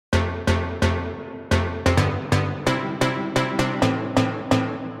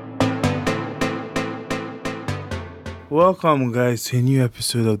Welcome, guys, to a new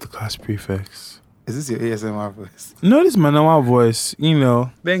episode of the Class Prefects. Is this your ASMR voice? No, this is my normal voice.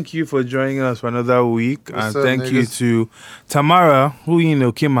 Thank you for joining us for another week. What's and up, thank you niggas? to Tamara,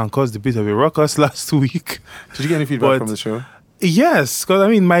 who, came and caused a bit of a ruckus last week. Did you get any feedback But- from the show? Yes,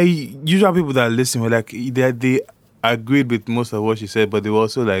 because, my usual people that listen were like, they agreed with most of what she said, but they were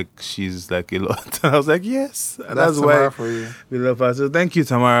also like, she's like a lot. And I was like, yes. And that's why Tamara for you. we love her. So thank you,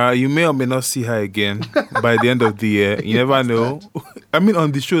 Tamara. You may or may not see her again by the end of the year. You never know.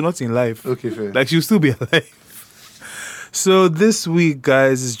 On the show, not in life. Okay, fair. Like, she'll still be alive. So this week,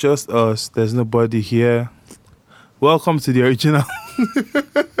 guys, it's just us. There's nobody here. Welcome to the original.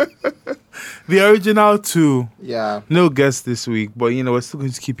 The original 2. Yeah. No guests this week, but, we're still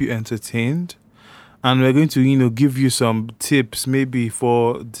going to keep you entertained. And we're going to, give you some tips maybe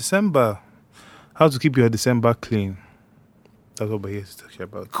for December. How to keep your December clean. That's what we're here to talk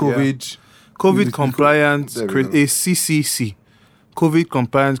about. COVID. Yeah. COVID compliant, There we go. a CCC. COVID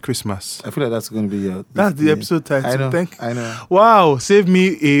compliant Christmas. I feel like that's going to be your... That's the episode title. I know. Wow, save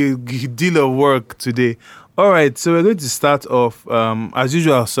me a deal of work today. All right, so we're going to start off, as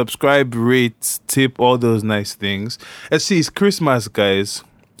usual, subscribe, rate, tip, all those nice things. Let's see, it's Christmas, guys.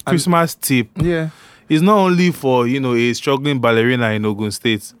 Christmas tip. Yeah. It's not only for, a struggling ballerina in Ogun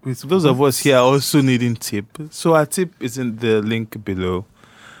State. With Those of us here are also needing tip. So our tip is in the link below.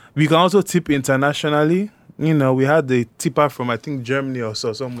 We can also tip internationally. We had the tipper from, I think, Germany or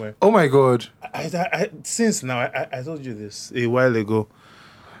so, somewhere. Oh my God. Since now, I told you this a while ago.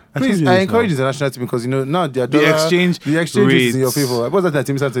 Please, I encourage international team because, now the exchange rate is in your favor. What was that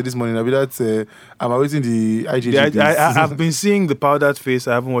team said this morning? I'm awaiting the IGG. I've been seeing the powdered face.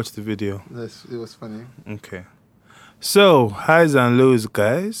 I haven't watched the video. Yes, it was funny. Okay. So, highs and lows,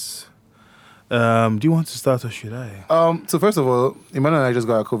 guys. Do you want to start or should I? So first of all, Emmanuel and I just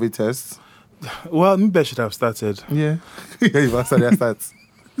got a COVID test. Well, maybe I should have started. Yeah. Yeah, you've answered their stats.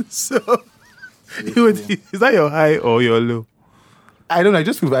 So, is that your high or your low? I don't know. I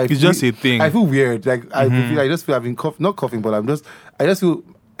just feel It's just a thing. I feel weird. Like I just feel I've been not coughing, but I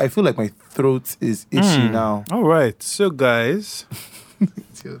feel like my throat is itchy now. All right. So, guys,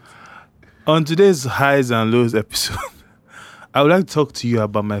 on today's highs and lows episode, I would like to talk to you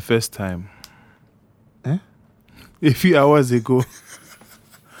about my first time. Eh? A few hours ago,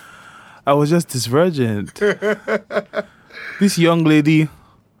 I was just this virgin. This young lady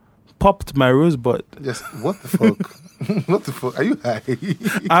popped my rosebud. Yes. What the fuck? What the fuck? Are you high?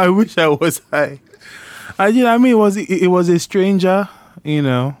 I wish I was high. It was a stranger,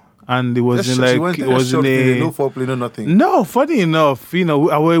 and it was no foreplay, no nothing. No, funny enough,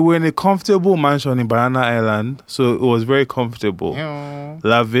 we're in a comfortable mansion in Banana Island, so it was very comfortable,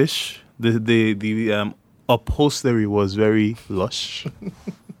 lavish. The upholstery was very lush,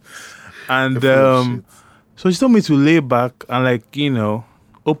 and so she told me to lay back and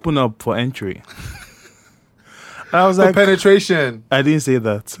open up for entry. And I was like, penetration. I didn't say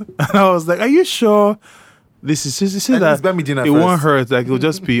that. And I was like, are you sure this is just say that buy me dinner it first. won't hurt, like it'll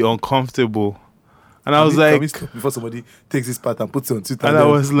just be uncomfortable. And I was Can we like, stop before somebody takes this part and puts it on Twitter. And I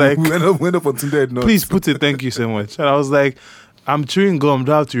was like, we went up on Tinder. please put it, thank you so much. And I was like, I'm chewing gum,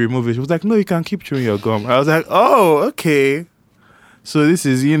 do I have to remove it? She was like, no, you can keep chewing your gum. I was like, oh, okay. So this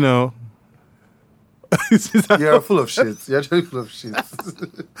is, You're full of shit. You're actually full of shit.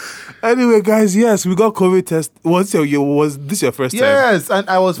 Anyway, guys, yes, we got COVID test. Was this your first time? Yes, and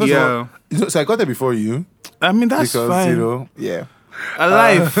I was first Yeah. of all, so I got there before you. That's Because, fine. yeah.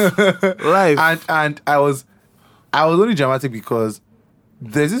 Life. And I was only dramatic because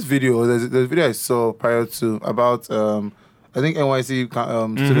there's this video, there's a video I saw prior to about I think NYC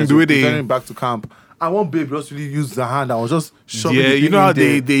students the way they- returning back to camp. And one babe just really used the hand and was just shoving Yeah, the you thing know how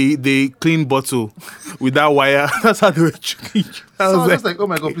in there. they clean bottle with that wire. That's how they were checking. So I was just like, oh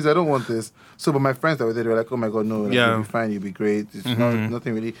my God, please, I don't want this. So, but my friends that were there, they were like, oh my God, no, like, Yeah. you'll be fine, you'll be great. It's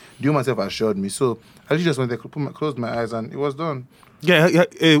nothing really. You myself assured me. So I actually just went there, closed my eyes, and it was done. Yeah,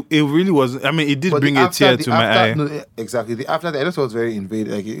 it really was. It did But bring the a after- tear the to my after- eye. No, exactly. The after that, I just was very invasive.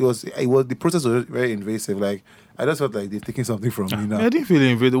 Like it was the process was very invasive. Like I just felt like they're taking something from me now. I didn't feel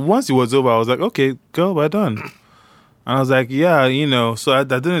invaded. Once it was over, I was like, okay, girl, we're done. And I was like, yeah, so I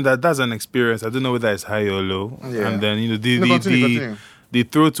don't know, that's an experience. I don't know whether it's high or low. Yeah. And then, Continue. the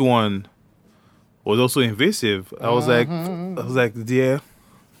throat one was also invasive. I was like, dear,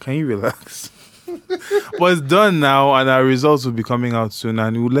 can you relax? But it's done now, and our results will be coming out soon,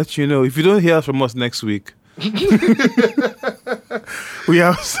 and we'll let you know. If you don't hear from us next week, we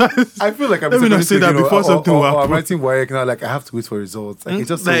have. I feel like I'm Let me not say that before something will I'm happen. writing WAEC now. Like I have to wait for results. Like it's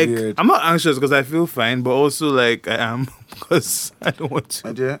just so like weird. I'm not anxious because I feel fine, but also like I am because I don't want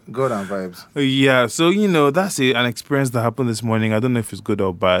to. Yeah, go down vibes. Yeah, so that's an experience that happened this morning. I don't know if it's good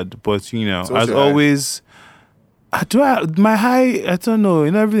or bad, but So as what's your always, my high. I don't know.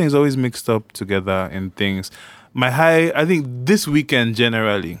 Everything's always mixed up together in things. My high, I think this weekend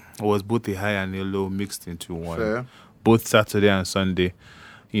generally was both a high and a low mixed into one. Fair. Both Saturday and Sunday.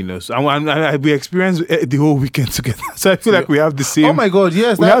 So we experienced the whole weekend together. So I feel like we have the same. Oh my God!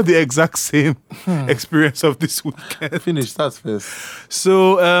 Yes, we have the exact same experience of this weekend. Finish. That's first.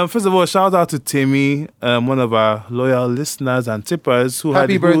 So first of all, shout out to Timmy, one of our loyal listeners and tippers whose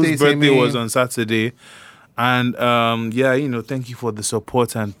birthday Timmy. was on Saturday, and thank you for the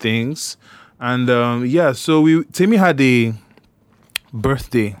support and things, and so Timmy had a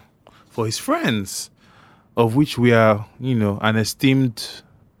birthday for his friends, of which we are an esteemed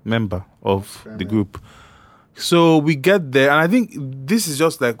member of the group. So we get there, and I think this is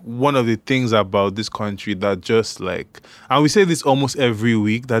just like one of the things about this country that just like, and we say this almost every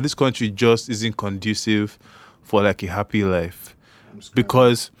week, that this country just isn't conducive for like a happy life.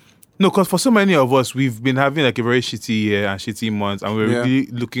 Because for so many of us, we've been having like a very shitty year and shitty months, and we're really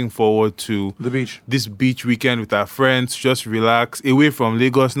looking forward to this beach weekend with our friends, just relax, away from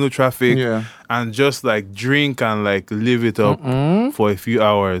Lagos, no traffic, and just like drink and like live it up for a few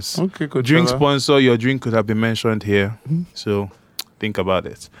hours. Okay, good. Drink sponsor, your drink could have been mentioned here, so think about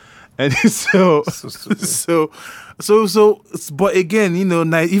it. And but again,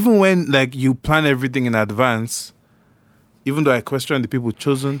 even when like you plan everything in advance. Even though I question the people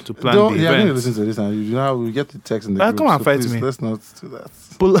chosen to plan the event. Yeah, I'm going to listen to this and we get the text in the group. Come and fight me. Let's not do that.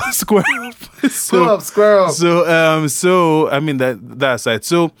 Pull up, square up. Pull up, square up. So I mean that aside.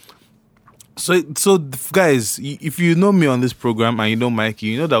 So guys, if you know me on this program and you know Mikey,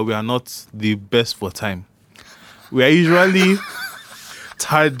 you know that we are not the best for time. We are usually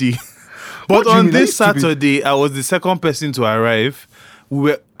tardy. But on this Saturday, I was the second person to arrive.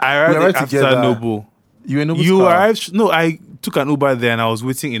 I arrived after Noble. You were in Noble's car? Arrived. No, I took an Uber there and I was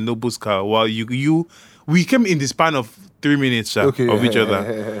waiting in Noble's car while we came in the span of 3 minutes of each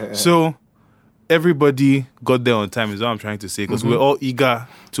other. So everybody got there on time is what I'm trying to say, because we're all eager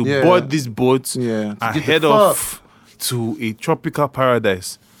to board this boat and head off to a tropical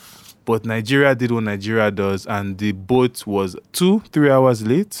paradise. But Nigeria did what Nigeria does, and the boat was 2-3 hours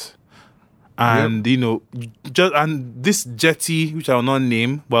late. And and this jetty, which I will not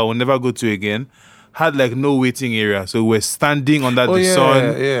name, but I will never go to again, had like no waiting area. So we're standing under the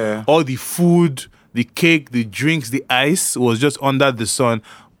sun. Yeah. All the food, the cake, the drinks, the ice was just under the sun.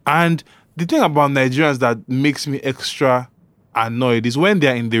 And the thing about Nigerians that makes me extra annoyed is when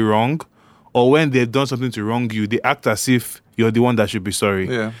they're in the wrong, or when they've done something to wrong you, they act as if you're the one that should be sorry.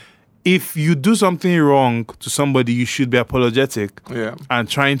 Yeah. If you do something wrong to somebody, you should be apologetic and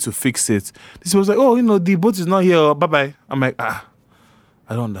trying to fix it. This was like, the boat is not here. Bye-bye. I'm like,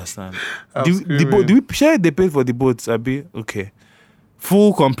 I don't understand. Do we share they paid for the boats, Abi? Okay.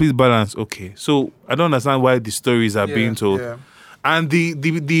 Full, complete balance. Okay. So I don't understand why the stories are being told. Yeah. And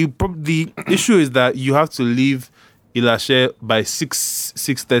the issue is that you have to leave Ilashe by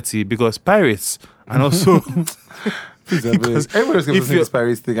 6:30 because pirates, and also everybody's going to say this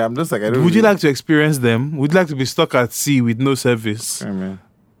pirates thing. I'm just like, I don't. Would you like to experience them? Would you like to be stuck at sea with no service? Amen.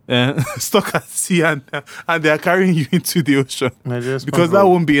 Stuck at sea and they are carrying you into the ocean, because that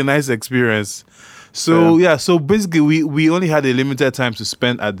won't be a nice experience. So so basically we only had a limited time to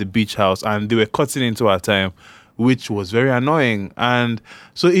spend at the beach house, and they were cutting into our time, which was very annoying. And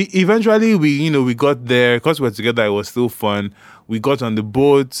so eventually we got there. Because we're together, it was still fun. We got on the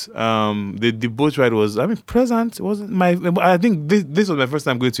boat. The boat ride was, pleasant. It wasn't I think this was my first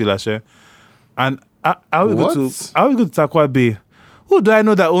time going to Ilashe, and I will go to Takwa Bay. Who do I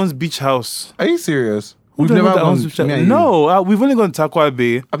know that owns beach house? Are you serious? We've never gone to No, we've only gone to Takwa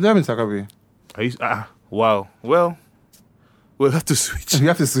Bay. I've never been to Takwa Bay. Wow. Well, we'll have to switch. You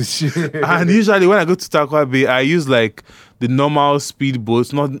have to switch. And usually when I go to Takwa Bay, I use like the normal speed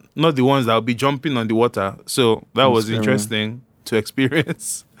boats, not the ones that will be jumping on the water. So that was interesting to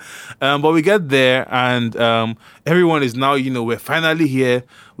experience. But we get there, and everyone is now, we're finally here.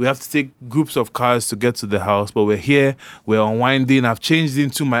 We have to take groups of cars to get to the house, but we're here. We're unwinding. I've changed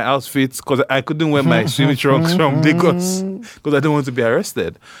into my outfits because I couldn't wear my swimming trunks from Lagos because I don't want to be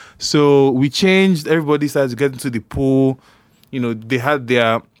arrested. So we changed. Everybody started to get into the pool. They had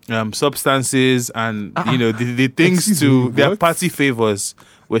their substances and, the things their party favors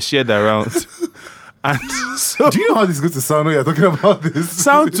were shared around. And so, do you know how this is going to sound when you're talking about this?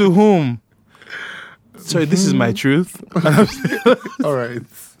 Sound to whom? sorry, this is my truth. All right.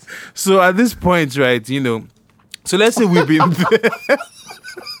 So at this point, right, so let's say we've been there.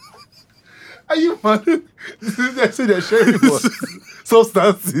 Are you mad? They say they're sharing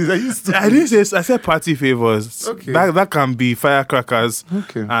substances. Are you stupid? I didn't say, I said party favors. Okay. That can be firecrackers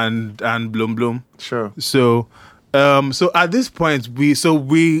Okay. and blum blum. Sure. So at this point,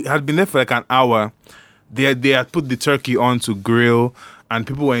 we had been there for like an hour. They had put the turkey on to grill, and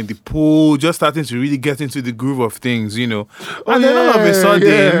people were in the pool, just starting to really get into the groove of things, And then all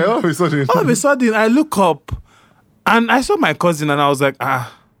of a sudden, I look up, and I saw my cousin, and I was like,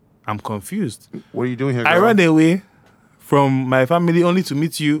 I'm confused. What are you doing here? I ran away from my family only to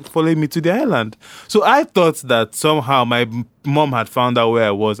meet you, following me to the island. So I thought that somehow my mom had found out where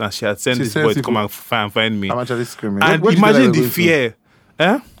I was, and she had sent this boy to come and find me. I'm actually screaming. And Where imagine the fear.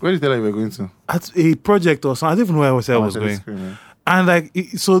 Where did you tell her you were going to? At a project or something. I don't even know where I was going. Screaming. And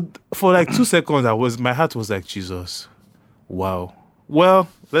so for like 2 seconds, my heart was like, Jesus, wow. Well,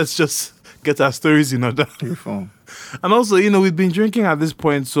 let's just get our stories in order. Beautiful. And also, we've been drinking at this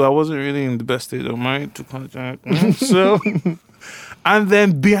point, so I wasn't really in the best state of mind to contact. So, and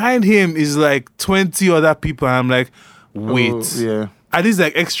then behind him is like 20 other people, and I'm like, wait. Oh, yeah. Are these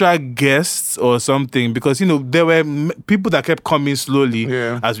like extra guests or something? Because, there were people that kept coming slowly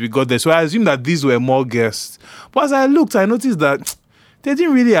as we got there. So I assumed that these were more guests. But as I looked, I noticed that they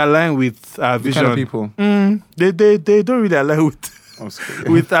didn't really align with our vision. Kind of people. They don't really align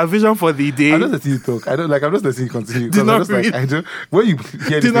with our vision for the day. I'm just letting you talk. I'm just letting you continue. Did not I'm just like, when you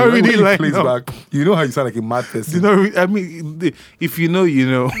hear this, not when really you like play it no. back, you know how you sound like a mad person. I mean, if you know, you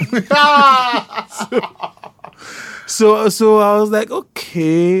know. So I was like,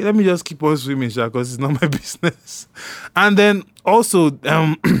 okay, let me just keep on swimming, because it's not my business. And then also,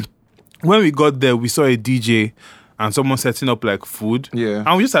 when we got there, we saw a DJ and someone setting up like food. Yeah.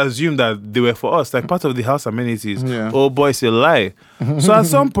 And we just assumed that they were for us, like part of the house amenities. Yeah. Oh boy, it's a lie. So at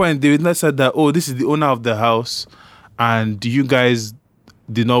some point, they said that, this is the owner of the house, and you guys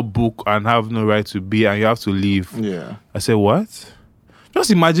did not book and have no right to be, and you have to leave. Yeah. I said, what? Just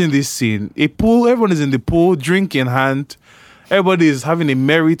imagine this scene. A pool, everyone is in the pool, drink in hand. Everybody is having a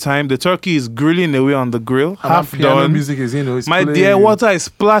merry time. The turkey is grilling away on the grill. And half piano done. music is, it's My playing. dear, water is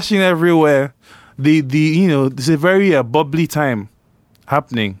splashing everywhere. It's a very bubbly time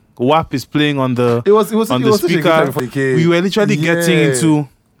happening. WAP is playing on the It was the such a good time for the speaker. kid. We were literally getting Yeah. into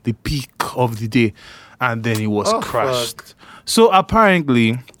the peak of the day, and then it was Oh, crashed. fuck. So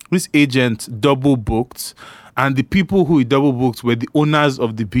apparently, this agent double booked, and the people who he double booked were the owners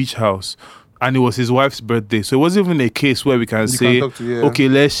of the beach house, and it was his wife's birthday. So it wasn't even a case where we can say, talk to, yeah. okay,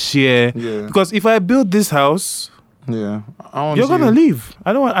 let's share. Yeah. Because if I build this house, Yeah. you're gonna leave.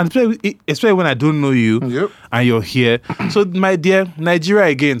 I don't want, and especially when I don't know you Yep. and you're here. So my dear, Nigeria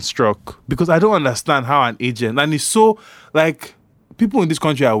again struck, because I don't understand how an agent, and it's so like, people in this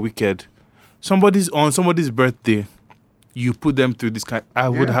country are wicked. On somebody's birthday, you put them through this kind. I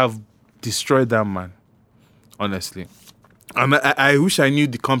would Yeah. have destroyed that man, honestly. And I wish I knew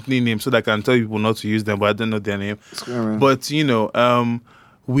the company name so that I can tell people not to use them, but I don't know their name. Screaming. But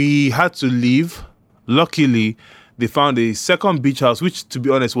we had to leave. Luckily, they found a second beach house, which, to be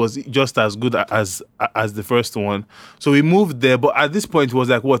honest, was just as good as the first one. So we moved there, but at this point it was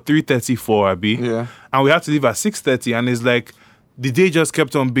like 3:34, Abi. Yeah. And we had to leave at 6:30, and it's like the day just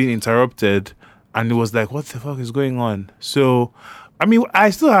kept on being interrupted, and it was like, what the fuck is going on? So, I mean, I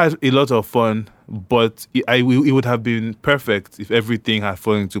still had a lot of fun, but it would have been perfect if everything had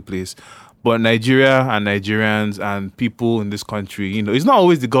fallen into place. But Nigeria and Nigerians and people in this country, it's not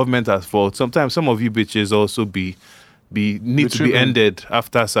always the government at fault. Sometimes some of you bitches also need to be ended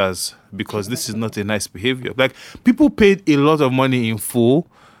after SARS, because this is not a nice behavior. Like, people paid a lot of money in full,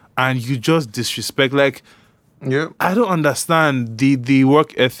 and you just disrespect. Like, Yep. I don't understand the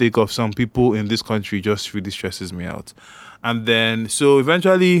work ethic of some people in this country. Just really stresses me out. And then, so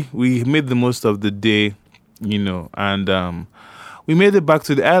eventually we made the most of the day, and we made it back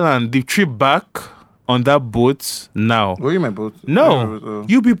to the island. The trip back on that boat now. Were you in my boat? No,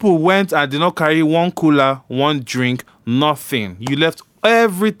 you people went and did not carry one cooler, one drink, nothing. You left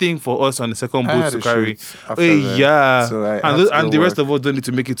everything for us on the second I boat had to a carry. shoot after that. Yeah, So I had and to go the rest work. of us don't need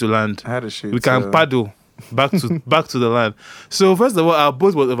to make it to land. I had a shoot. We can so- paddle back to the land. So first of all, our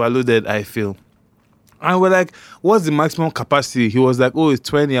boat was overloaded, I feel. And we're like, what's the maximum capacity? He was like, it's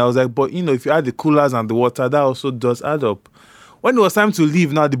 20. I was like, but if you add the coolers and the water, that also does add up. When it was time to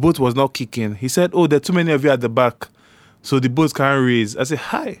leave, now the boat was not kicking. He said, there are too many of you at the back, so the boat can't raise. I said,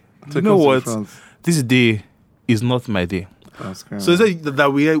 hi. You know what? This day is not my day. So he said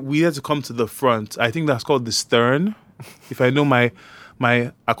that we had to come to the front. I think that's called the stern, if I know my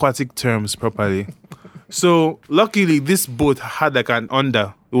aquatic terms properly. So luckily, this boat had like an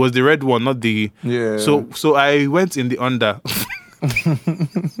under. It was the red one, not the. Yeah. So I went in the under,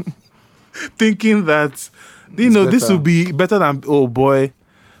 thinking that this better. would be better than. Oh boy,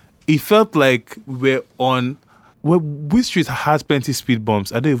 it felt like we're on. Which street has plenty speed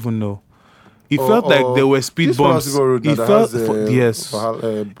bumps? I don't even know. It felt like there were speed this bumps. Road It that felt has, yes.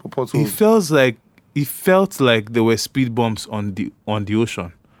 It felt like there were speed bumps on the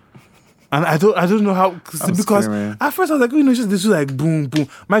ocean. And I don't know how because screaming. at first I was like, just this was like boom, boom.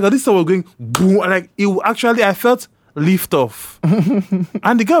 My God, this stuff was going boom. And like it actually I felt lift off.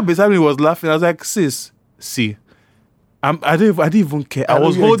 And the girl beside me was laughing. I was like, sis, see. I didn't even care. I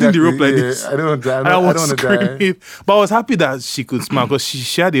was holding the rope like this. I don't want to die. I was don't want to die. screaming. But I was happy that she could smile because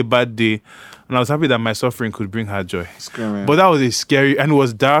she had a bad day. And I was happy that my suffering could bring her joy. Screaming. But that was a scary, and it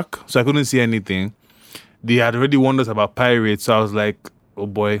was dark, so I couldn't see anything. They had already warned us about pirates, so I was like, oh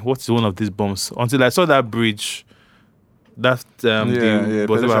boy, what's one of these bombs? Until I saw that bridge,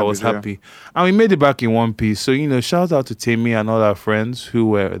 whatever, I was happy. And we made it back in one piece. So, shout out to Tammy and all our friends who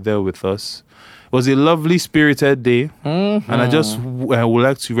were there with us. It was a lovely, spirited day. And I just would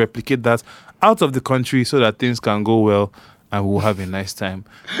like to replicate that out of the country so that things can go well and we'll have a nice time.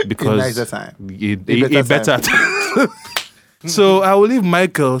 Because a nicer time. A better time. So I will leave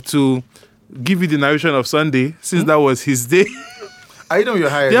Michael to give you the narration of Sunday since that was his day. I know you're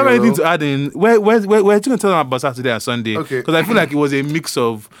hired. Do you have anything to add in? We're going to tell them about Saturday and Sunday. Okay. Because I feel like it was a mix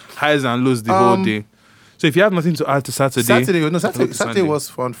of highs and lows the whole day. So if you have nothing to add to Saturday. Saturday was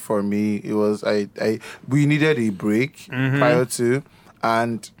fun for me. It was we needed a break prior to,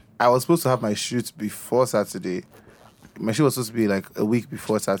 and I was supposed to have my shoot before Saturday. My shoot was supposed to be like a week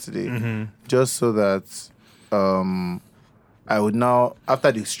before Saturday, just so that I would now,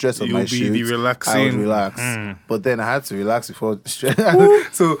 after the stress of my shoot, I would relax. But then I had to relax before the stress.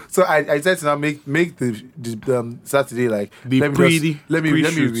 so I decided to now make the Saturday like let me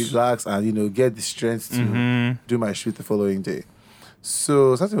relax and get the strength to do my shoot the following day.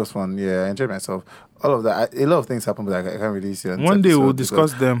 So Saturday was fun. Yeah, I enjoyed myself. All of that. A lot of things happened, but I can't really see. One day we'll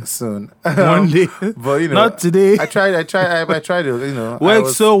discuss them. Soon. One day, but not today. I tried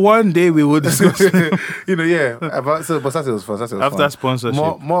it. So one day we will discuss. Yeah. But Saturday was fun. After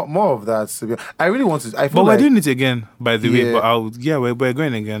sponsorship, more of that. I really want to. But we're doing it again, by the way. But we're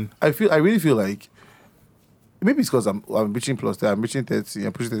going again. I really feel like maybe it's because I'm reaching plus 30, I'm reaching 30,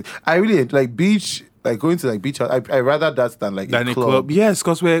 I'm pushing 30. I really like beach, like going to like beach. I rather that than like a club. Yes,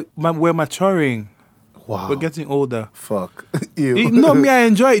 because we're maturing. Wow. We're getting older. Fuck. Me, I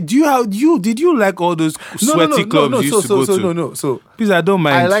enjoy it. Did you like all those sweaty clubs you used to go to? No. So please, I don't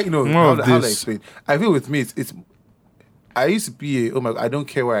mind. I like more of how to this. explain. I feel with me, it's I used to be I don't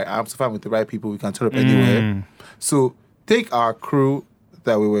care where I am, so if I'm with the right people, we can turn up anywhere. So take our crew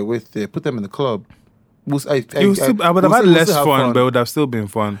that we were with there, put them in the club. I would have had less fun, but it would have still been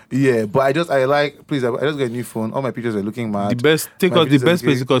fun. Yeah, but I just got a new phone. All my pictures are looking mad. The best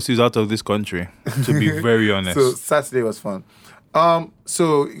place is out of this country, to be very honest. So Saturday was fun.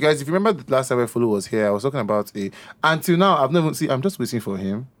 So guys, if you remember the last time Fulu was here, I was talking about until now I'm just waiting for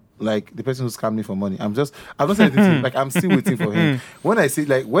him. Like the person who's scammed me for money. I've not said anything to him. Like I'm still waiting for him. When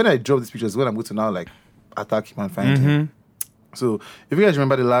I drop these pictures, when I'm going to now like attack him and find him. So, if you guys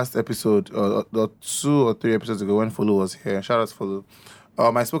remember the last episode, or 2 or 3 episodes ago when Fulu was here, shout out to Fulu.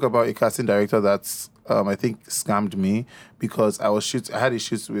 I spoke about a casting director that I think scammed me because I had a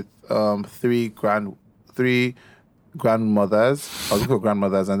shoot with 3 grandmothers. I was looking for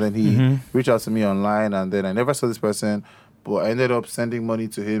grandmothers, and then he reached out to me online, and then I never saw this person, but I ended up sending money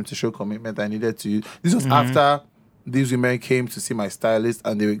to him to show commitment I needed to. This was after these women came to see my stylist,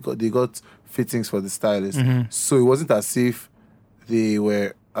 and they got fittings for the stylist. So it wasn't as if they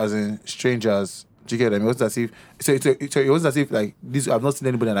were as in strangers. Do you get them? It wasn't as if it wasn't as if like this. I've not seen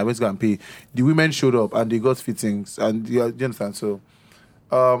anybody and I went to go and pay. The women showed up and they got fittings, and you understand. So,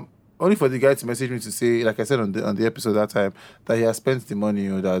 only for the guy to message me to say, like I said on the episode that time, that he has spent the money,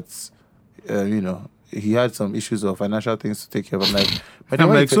 that he had some issues or financial things to take care of. I'm like, why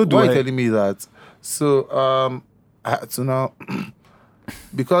are you telling me that? So I had to now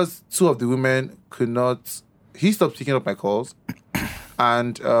because 2 of the women could not. He stopped picking up my calls.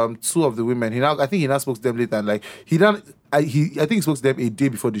 And 2 of the women, I think he now spoke to them later, and like I think he spoke to them a day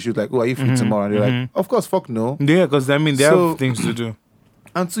before the shoot, like, are you free tomorrow? And they're like, of course, fuck no. Yeah, because they have things to do.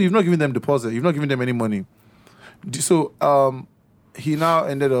 And so you've not given them deposit, you've not given them any money. So he now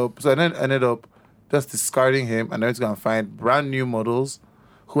ended up just discarding him, and I went to go and find brand new models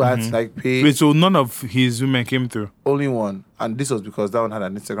who had to like pay. Wait, so none of his women came through? Only one. And this was because that one had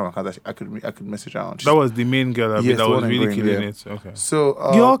an Instagram account that I could message her on. That was the main girl that was really killing it. Okay.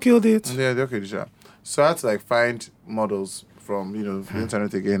 So you all killed it. Yeah, they all killed it. So I had to like find models from the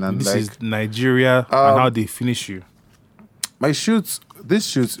internet again, and This is Nigeria and how they finish you. My shoots. This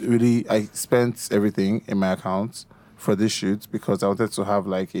shoot really, I spent everything in my account for this shoot because I wanted to have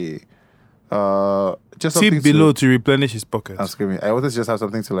like a just something Tip below to replenish his pockets. I'm screaming. I wanted to just have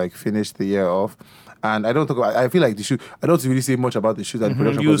something to like finish the year off. And I don't talk about. I feel like the shoot. I don't really say much about the shoot and the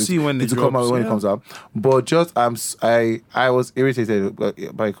production. You'll see when it will come out drops, when it comes out. But just I was irritated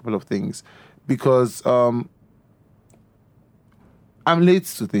by a couple of things because I'm late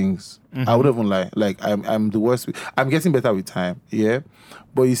to things. I wouldn't even lie. Like I'm the worst. I'm getting better with time. Yeah,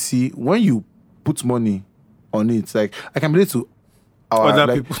 but you see, when you put money on it, like I can be late to.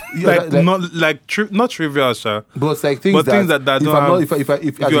 Other people, not trivial, sir. But it's like things that don't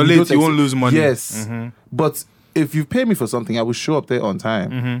if you're late, you won't lose money. Yes, but if you pay me for something, I will show up there on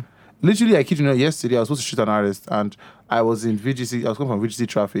time. Literally, I kid you not. Yesterday, I was supposed to shoot an artist, and I was in VGC. I was coming from VGC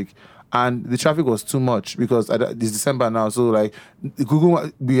traffic, and the traffic was too much because it's December now. So like,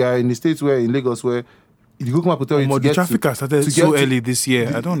 Google, we are in the States in Lagos where. The Google Map will tell you the traffic has started so early this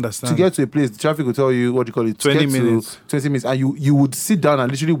year. I don't understand. To get to a place, the traffic will tell you 20 minutes. 20 minutes, and you would sit down and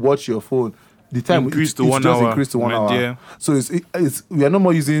literally watch your phone. The time increased to 1 hour. Increased to 1 hour. Dear. So it's we are no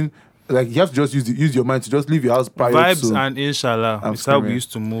more using like you have to just use your mind to just leave your house prior vibes to, and inshallah. It's how we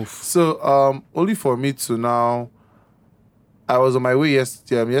used to move. So only for me to now. I was on my way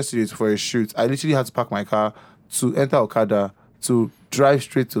yesterday for a shoot. I literally had to park my car to enter Okada to drive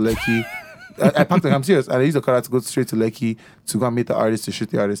straight to Lekki. I parked. I'm serious. And I used Okada to go straight to Lekki to go and meet the artist to shoot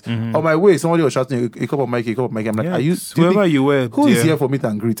the artist. On my way, somebody was shouting, "A cup of Mikey, a cup of Mikey." I'm like, "Are you? Whoever you were, who is here for meet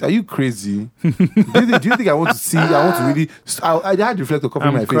and greet? Are you crazy? do you think I want to see? I want to really? I had to reflect a couple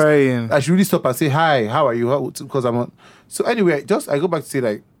of my crying. face. I should really stop and say hi. How are you? Because I'm on. So anyway, I go back to say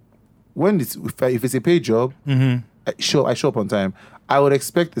like, when if it's a paid job, I show up on time. I would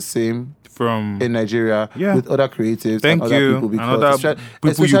expect the same from in Nigeria with other creatives and other people because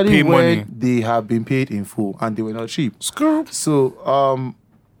especially when they have been paid in full and they were not cheap. So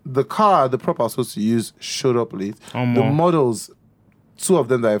the prop I was supposed to use showed up late. The models, 2 of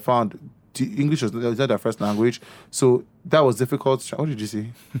them that I found, the English was not their first language, so that was difficult. What did you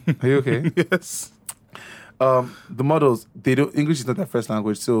say? Are you okay? Yes. The models, English is not their first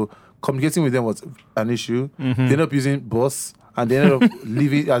language, so communicating with them was an issue. They ended up using bus. And they ended up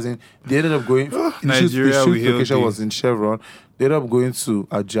leaving, they ended up going. Nigeria, the shoot location was in Chevron. They ended up going to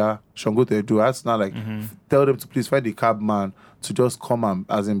Aja, Shangote Edo. I had to now tell them to please find a cab man to just come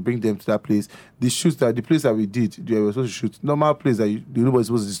and bring them to that place. The place that we did, they were supposed to shoot. Normal place that nobody's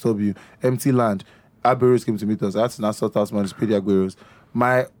supposed to disturb you. Empty land. Agueros came to meet us. I had to now sort out money to pay the Agueros.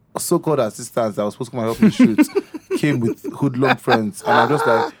 My so-called assistants that was supposed to come and help me shoot came with hoodlum friends. And I'm just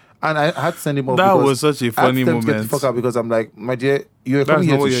like, and I had to send him off. That was such a funny moment. Get the fuck out because I'm like, my dear, you're coming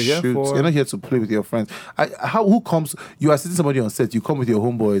here to shoot. You're not here to play with your friends. Who comes? You are sitting somebody on set. You come with your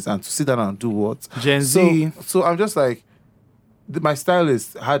homeboys and to sit down and do what? Gen Z. So I'm just like, my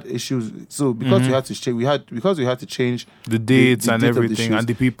stylist had issues. So because we had to change the dates and everything and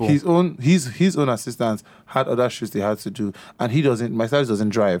the people. His own assistants had other shoots they had to do, and my stylist doesn't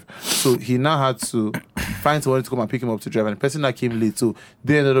drive, so he now had to find someone to come and pick him up to drive, and the person that came late, so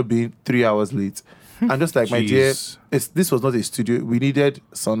they ended up being 3 hours late. And just like, my dear, this was not a studio. We needed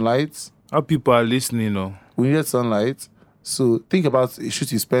sunlight. How people are listening, we needed sunlight. So think about a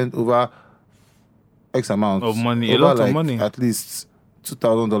shoot you spend over X amount of money, a lot of money, at least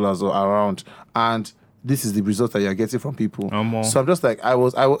 $2,000 or around, and this is the result that you're getting from people. So I'm just like,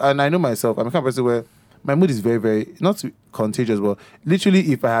 and I know myself. I'm a kind of person where my mood is very, very not contagious, but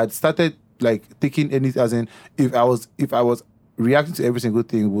literally, if I had started like taking any, as in, if I was reacting to every single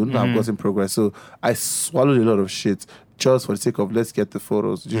thing, we wouldn't have gotten progress. So I swallowed a lot of shit just for the sake of let's get the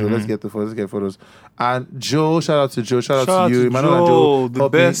photos. Let's get photos. And Joe, shout out to Joe, shout out to you. Emmanuel and Joe, the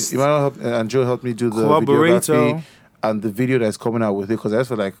best. Emmanuel and Joe helped me do the videography and the video that's coming out with it, because I just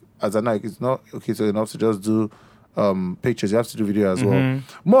feel like as an like, it's not okay so enough to just do pictures. You have to do video as well.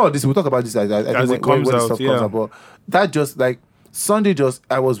 More of this, we'll talk about this as it comes out. But that just like Sunday,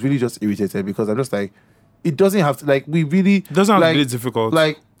 I was really just irritated because I'm just like, it doesn't have to, like, we really it doesn't have to be difficult.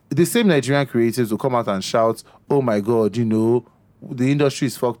 Like, the same Nigerian creatives will come out and shout, "Oh my God, the industry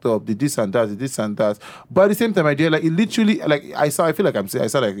is fucked up, the this and that. But at the same time, I dear, like, it literally, like, I feel like I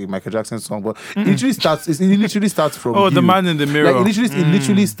sound like a Michael Jackson song, but it literally starts from you. The man in the mirror. Like, it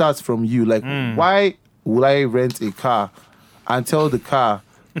literally starts from you. Like, why would I rent a car and tell the car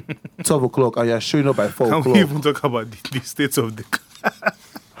 12 o'clock and you're showing up by 4 o'clock? Can we even talk about the state of the car?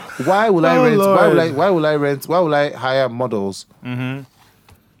 Why will I rent? Why will I rent? Why will I hire models?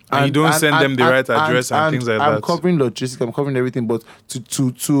 And you don't send them the right address and things like that. I'm covering logistics, I'm covering everything, but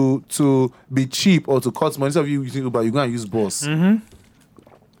to be cheap or to cut money, instead of you using Uber, you're going to use Boss.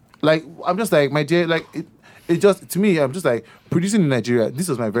 Like, I'm just like, my dear, like, it just, to me, I'm just like, producing in Nigeria, this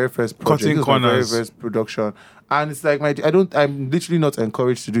was my very first project. Cutting this was corners. my very first production. And it's like, I'm literally not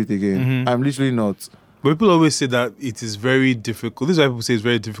encouraged to do it again. I'm literally not. But people always say that it is very difficult. This is why people say it's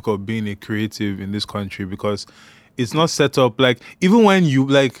very difficult being a creative in this country, because it's not set up like, even when you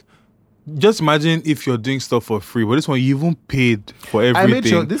like, just imagine if you're doing stuff for free, but this one you even paid for everything. I made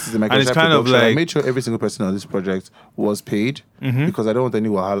sure this is a and it's kind of like, I made sure every single person on this project was paid because I don't want any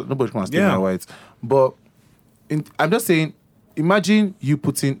wahala. Nobody wants to steal my whites. But I'm just saying, imagine you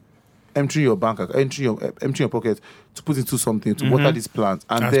emptying your bank account, emptying your pocket to put into something to water these plants,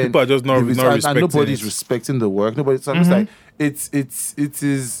 and then people are just not respecting and nobody's it. respecting the work. So I'm just like,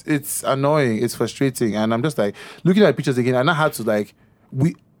 it's annoying, it's frustrating, and I'm just like looking at pictures again, and I had to like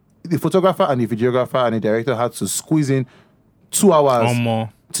the photographer and the videographer and the director had to squeeze in 2 hours or more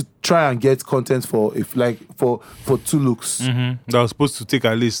to try and get content for 2 looks. that was supposed to take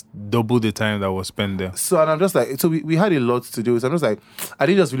at least double the time that was spent there. So, and I'm just like, so we had a lot to do. So I'm just like,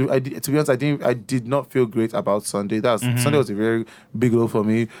 to be honest, I did not feel great about Sunday. Sunday was a very big low for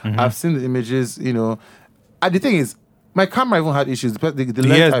me. I've seen the images, you know. And the thing is, my camera even had issues. The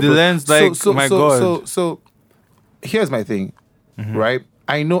lens, God. So here's my thing, right?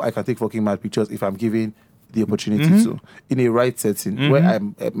 I know I can take fucking mad pictures if I'm given the opportunity to, in a right setting where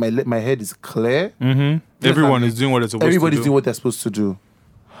my head is clear. Everyone is doing what they're supposed to do. Everybody's doing what they're supposed to do.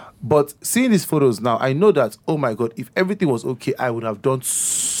 But seeing these photos now, I know that, oh my God, if everything was okay, I would have done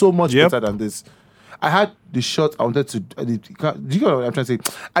so much better than this. I had the shot I wanted to. Do you know what I'm trying to say?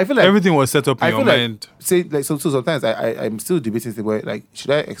 I feel like everything was set up in your mind. So sometimes I'm still debating the way, like,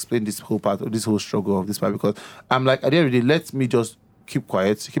 should I explain this whole part of this whole struggle of this part? Because I'm like, at the end of the day, let me just keep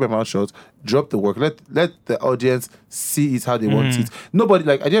quiet, keep my mouth shut, drop the work, let the audience see it how they want it. Nobody,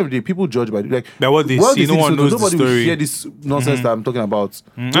 like, at the end of the day, people judge by like that what they see. No one knows the story. Nobody will hear this nonsense that I'm talking about.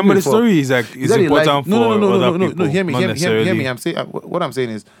 But the story is like is important for other people. No. Hear me. I'm saying what I'm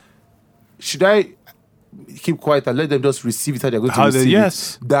saying is, should I keep quiet and let them just receive it how they're going to receive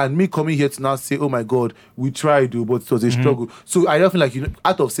it, than me coming here to now say, oh my God, we tried, but it was a struggle. So I don't feel like,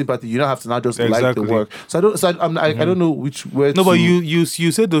 out of sympathy, you don't have to now just like the work. So I don't know which word. No, but you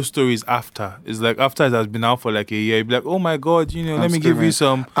said those stories after. It's like after it has been out for like a year, you'd be like, oh my God, let me give you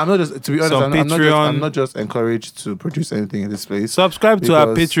some. I'm not just, to be honest, I'm not just encouraged to produce anything in this place. Subscribe to our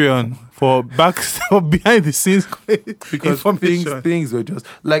Patreon for behind the scenes because things were just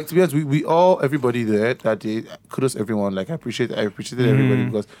like, to be honest, we all, everybody there that day, kudos everyone. Like, I appreciated everybody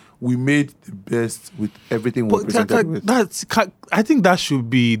because we made the best with everything we presented with. I think that should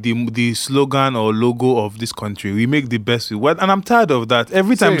be the slogan or logo of this country. We make the best with what, and I'm tired of that.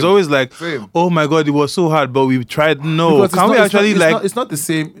 Every time it's always like, oh my God, it was so hard, but we tried. No, because it's not the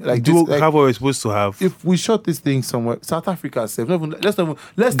same. Like, have what we're supposed to have. If we shot this thing somewhere, South Africa,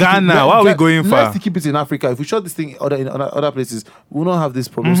 let's Ghana. Why are we going far? Let's keep it in Africa. If we shot this thing in other places, we'll not have this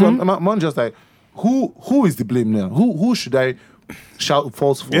problem. So I'm just like, who is the blame now? Who should I shout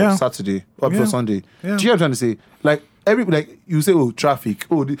false for Saturday or for Sunday? Yeah. Do you know what I'm trying to say? Like, you say, oh, traffic.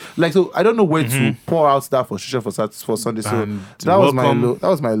 So I don't know where to pour out that frustration for Sunday. So that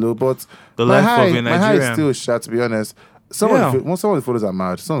was my low. But my high is still shot, to be honest. Some of the photos are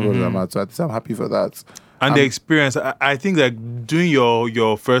mad. Some of the photos are mad. So I'm happy for that. And the experience, I think like doing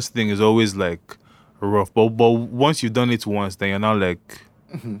your first thing is always like rough. But once you've done it once, then you're now like,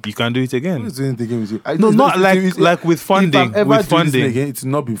 you can do it again. Who's doing the game with you? No, not like with funding. With funding, again, it's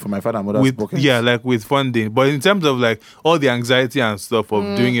not been for my father and mother's pockets. Yeah, like with funding. But in terms of like all the anxiety and stuff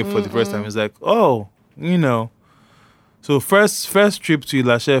of doing it for the first time, it's like, So first trip to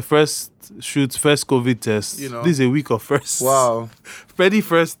Ilashe, first shoot, first COVID test. This is a week of first. Wow. Pretty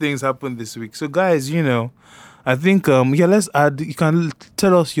first things happened this week. So guys, I think let's add. You can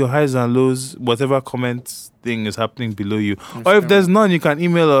tell us your highs and lows, whatever comment thing is happening below you, or if there's none, you can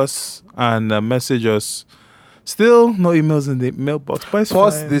email us and message us. Still no emails in the mailbox.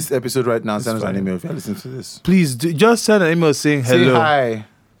 Pause this episode right now. Send us an email if you're listening to this. Please just send an email saying hello. Say hi.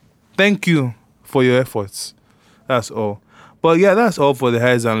 Thank you for your efforts. That's all. But yeah, that's all for the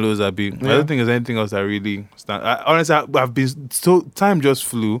highs and lows. I don't think there's anything else that really stand. Honestly, I've been so time just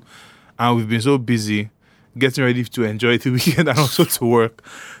flew, and we've been so busy getting ready to enjoy the weekend and also to work.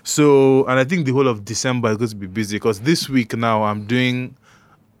 So, and I think the whole of December is going to be busy because this week now I'm doing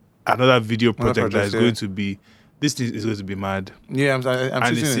another video project that is going to be. This thing is going to be mad. Yeah, I'm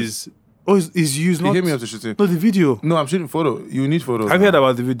and this is. Oh, it's used He not. hit me up to shoot it. No, the video. No, I'm shooting photo. You need photos. Have you heard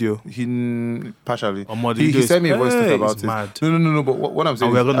about the video? Partially. More, the He video sent me a voice note about it's it. mad. No. But what I'm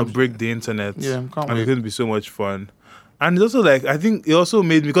saying And we're is, gonna break the internet. Yeah, can't and wait. it's gonna be so much fun. And it's also like I think it also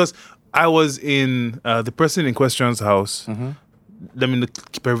made because I was in the person in question's house. Let me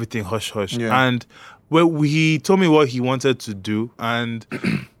keep everything hush hush. Yeah. And he told me what he wanted to do, and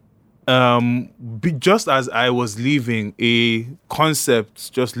just as I was leaving, a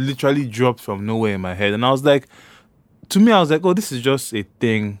concept just literally dropped from nowhere in my head, and I was like, oh, this is just a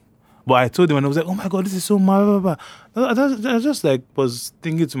thing. But I told him, and I was like, oh my god, this is so mad. I just like was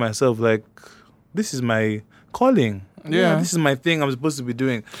thinking to myself, like, this is my calling. Yeah. This is my thing I'm supposed to be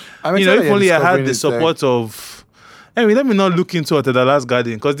doing. I mean, if only I had the discovering support of. Anyway, let me not look into it at the last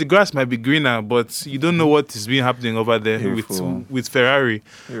garden because the grass might be greener, but you don't know what is being happening over there with Ferrari.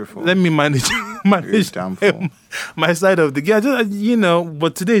 Beautiful. Let me manage my side of the game. Just,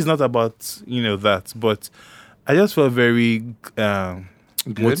 but today is not about that. But I just felt very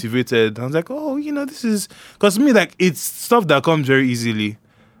motivated. I was like, oh, this is because me like it's stuff that comes very easily,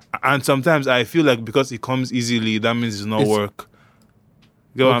 and sometimes I feel like because it comes easily, that means it's not work.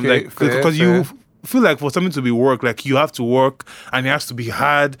 I'm like because you feel like for something to be work, like you have to work and it has to be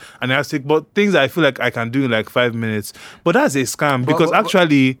hard and it has to take, but things that I feel like I can do in like 5 minutes. But that's a scam because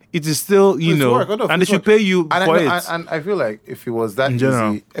actually it is still, work, and they should pay you for it. And I feel like if it was that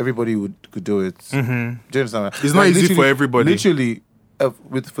easy, everybody could do it. Mm-hmm. Do you understand? It's not easy for everybody. Literally,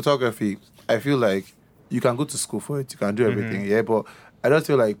 with photography, I feel like you can go to school for it. You can do everything, but I just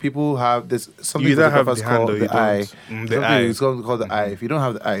feel like people have this something photographers call the eye. It's called the eye. If you don't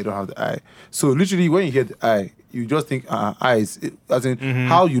have the eye, you don't have the eye. So literally, when you hear the eye, you just think eyes, as in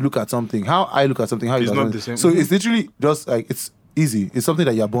how you look at something, how I look at something, how you look at something. So it's literally just like it's easy. It's something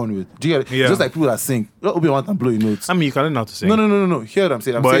that you're born with. Do you get it? Yeah. It's just like people that sing. Not Obi want and blow your notes. I mean, you can learn how to sing. No. Hear what I'm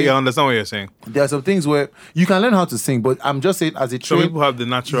saying. But I understand what you're saying. There are some things where you can learn how to sing, but I'm just saying as a Some trained, people have the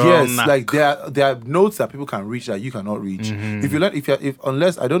natural knack. like there are notes that people can reach that you cannot reach. If you learn, if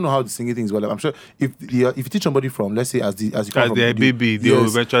unless I don't know how the singing thing is well, I'm sure if you teach somebody from, let's say as you come from they're a baby, they'll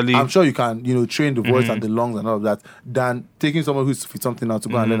eventually. I'm sure you can train the voice and the lungs and all of that than taking someone who's fit something out to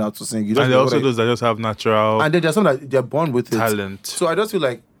go and learn how to sing. And there are also those that just have natural and then there's some that they're born with talent. it. So I just feel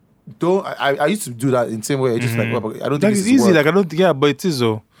like I used to do that in the same way. I just like well, I don't think it's easy. Like I don't but it is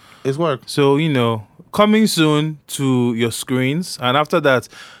though. It's work. So coming soon to your screens, and after that,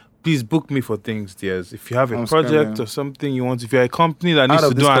 please book me for things, dears. If you have a project or something you want, if you're a company that needs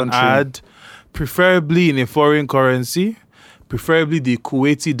to do an ad, preferably in a foreign currency, preferably the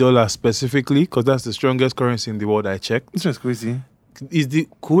Kuwaiti dollar specifically, because that's the strongest currency in the world. I checked. It's just crazy. Is the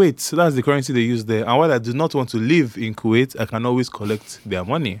Kuwait, so that's the currency they use there. And while I do not want to live in Kuwait, I can always collect their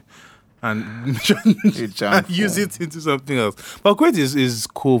money and use it into something else. But Kuwait is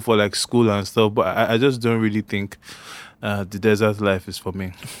cool for like school and stuff, but I just don't really think the desert life is for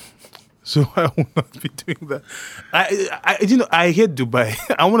me. So I will not be doing that. I hate Dubai.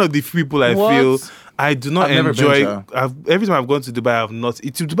 I'm one of the few people I feel I do not enjoy. Every time I've gone to Dubai,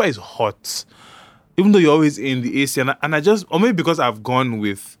 Dubai is hot. Even though you're always in the AC, and I just, or maybe because I've gone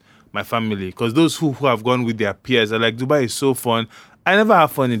with my family, because those who have gone with their peers are like, Dubai is so fun. I never have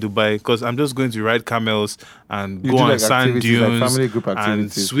fun in Dubai because I'm just going to ride camels and go on sand dunes family group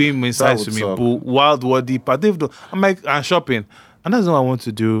and swim inside swimming pool, wild wadi park. I'm like, and shopping. And that's what I want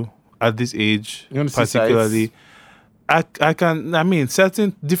to do at this age, particularly. I mean,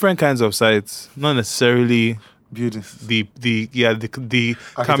 certain different kinds of sites, not necessarily beautiful. The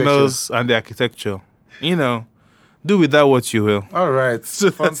camels and the architecture. Do with that what you will. All right,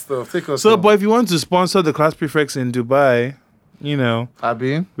 fun stuff. Take us. But if you want to sponsor the Class Prefects in Dubai,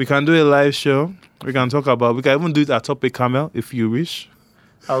 Abi, we can do a live show. We can talk about. We can even do it at Topic Camel if you wish.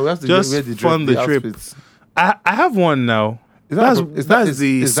 We have to just fund the trip. I have one now. That's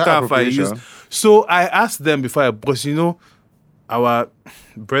the scarf I use. So I asked them before, because our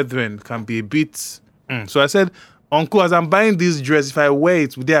brethren can be a bit. So I said, Uncle, as I'm buying this dress, if I wear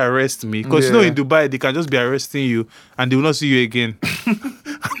it, would they arrest me? Because in Dubai, they can just be arresting you and they will not see you again.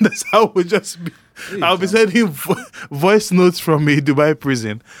 And that's how it will just be. I'll be sending voice notes from a Dubai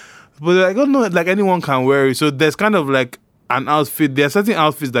prison. But I don't know, like anyone can wear it. So there's kind of like an outfit. There are certain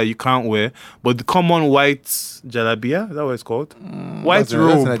outfits that you can't wear, but the common white jalabia, is that what it's called? White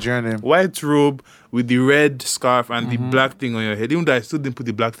robe with the red scarf and the black thing on your head. Even though I still didn't put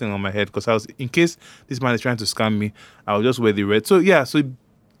the black thing on my head because I was, in case this man is trying to scam me, I'll just wear the red. So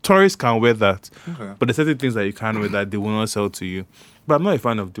tourists can wear that. Okay. But there's certain things that you can't wear that they will not sell to you. But I'm not a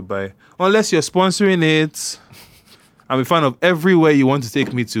fan of Dubai. Unless you're sponsoring it, I'm a fan of everywhere you want to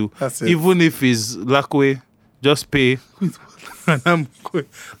take me to. That's it. Even if it's Lakwe, Just pay. And I'm going.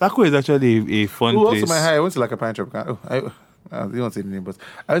 Lako is actually a fun Oh, place. also my high. I went to like a pine Tropicana. I don't say the name, but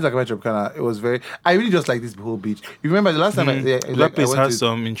I went to like a pine Tropicana. It was very. I really just like this whole beach. You remember the last time That place went has to,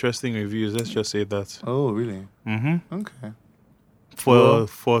 some interesting reviews. Let's just say that. Oh, really? Mm-hmm. Okay.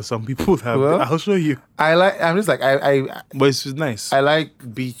 For some people that I'll show you. I'm just like I But it's nice. I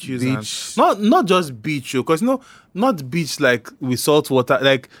like Beaches beach. and not just beach, because not beach like with salt water,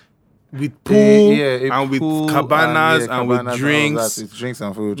 like with pool and with cabanas and with drinks. With drinks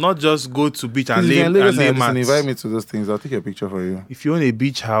and food. Not just go to beach and Please, lay if you're in Lagos and lay and listen, mats. invite me to those things. I'll take a picture for you. If you own a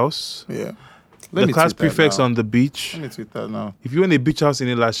beach house, Yeah. the class tweet that prefects now. on the beach. Let me tweet that now. If you own a beach house in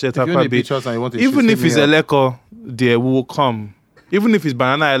a Lachette, If you own a beach house and you want to even shoot, if hit it's me a up. Leko, there we will come. Even if it's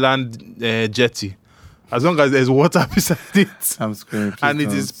Banana Island jetty, as long as there's water beside it I'm screaming. and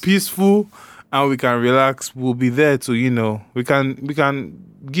it is peaceful and we can relax, we'll be there to we can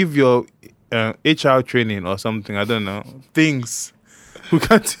give your HR training or something. I don't know things. We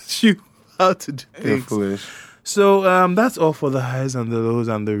can teach you how to do You're things. foolish. So that's all for the highs and the lows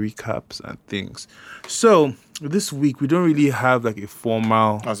and the recaps and things. So this week we don't really have like a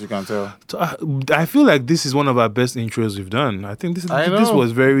formal. As you can tell. I feel like this is one of our best intros we've done. I think this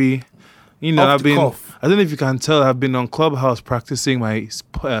was very, Off the cuff. I don't know if you can tell. I've been on Clubhouse practicing my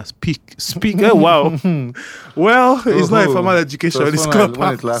speak. Oh, wow. Well, it's not a formal education. It's When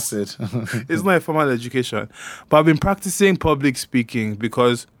Clubhouse. it lasted. It's not a formal education, but I've been practicing public speaking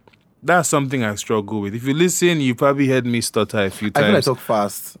because that's something I struggle with. If you listen, you probably heard me stutter a few I feel I times. talk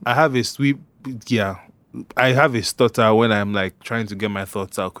fast. I have a sweep. Yeah, I have a stutter when I'm like trying to get my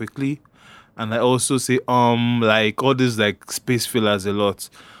thoughts out quickly, and I also say like all these like space fillers a lot.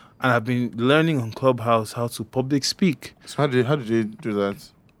 And I've been learning on Clubhouse how to public speak. So how did you do that?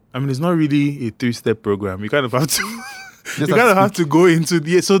 I mean, it's not really a 3-step program. You kind of have to. You Just kind of have to go into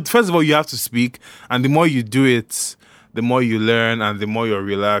the. So first of all, you have to speak, and the more you do it, the more you learn, and the more you're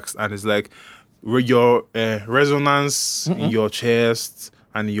relaxed. And it's like your resonance in your chest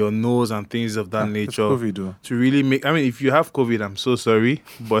and your nose and things of that nature COVID, though. to really make. I mean, if you have COVID, I'm so sorry,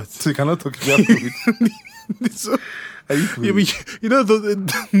 but So you cannot talk if you have COVID. so, Are you yeah, foolish? you know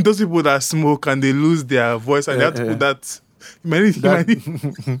those people that smoke and they lose their voice and they have to put that.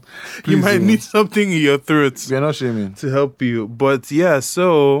 You might need something in your throat We are not shaming. to help you. But yeah,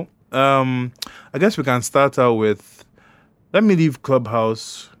 so I guess we can start out with. Let me leave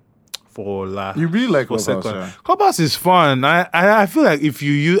Clubhouse for last. You really like for Clubhouse, second. yeah? Clubhouse is fun. I feel like if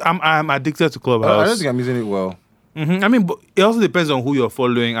you use, I'm addicted to Clubhouse. I don't think I'm using it well. I mean, but it also depends on who you're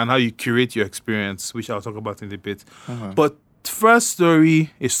following and how you curate your experience, which I'll talk about in a bit. But first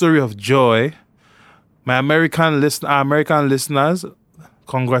story, a story of joy. My American listeners,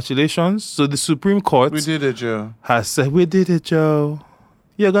 congratulations. So the Supreme Court We did it, Joe. has said, we did it, Joe.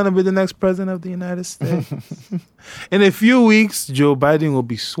 You're going to be the next president of the United States. In a few weeks, Joe Biden will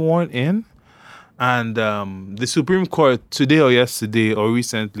be sworn in. And the Supreme Court today or yesterday or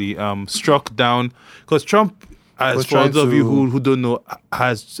recently struck down, because Trump, as for those of you who don't know,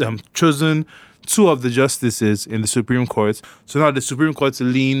 has chosen 2 of the justices in the Supreme Court. So now the Supreme Court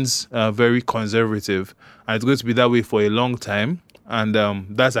leans very conservative, and it's going to be that way for a long time. And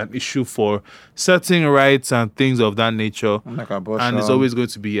that's an issue for certain rights and things of that nature. Like abortion. And it's always going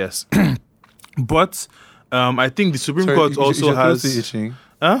to be yes. But I think the Supreme Sorry, Court also is your throat has. still itching?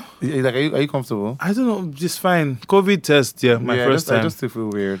 Huh? Like, are you comfortable? I don't know, just fine. COVID test, yeah, my first I time. just still feel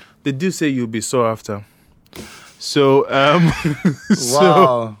weird. They do say you'll be sore after. So,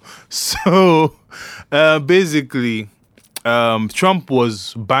 Wow. so basically, Trump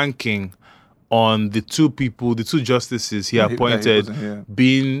was banking on the 2 justices he appointed wasn't here.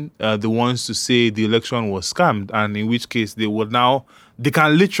 being the ones to say the election was scammed, and in which case they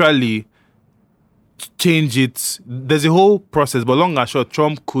can literally change it. There's a whole process, but long and short,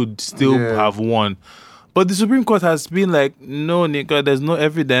 Trump could still have won. But the Supreme Court has been like, no, nigga, there's no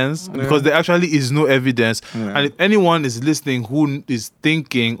evidence, because there actually is no evidence. Yeah. And if anyone is listening who is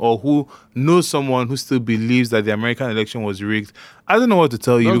thinking or who knows someone who still believes that the American election was rigged, I don't know what to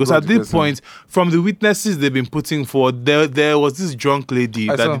tell you, Don't because go at to this person. point, from the witnesses they've been putting forward, there was this drunk lady,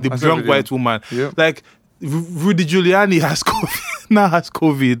 I saw drunk video. white woman. Yep. Like, Rudy Giuliani has COVID, now has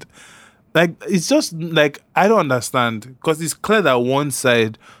COVID. Like, it's just like, I don't understand, because it's clear that one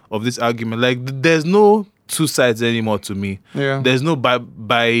side of this argument, like, there's no 2 sides anymore to me. Yeah. There's no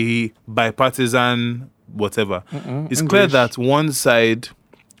bipartisan whatever. It's clear English. that one side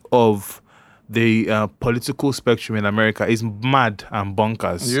of the political spectrum in America is mad and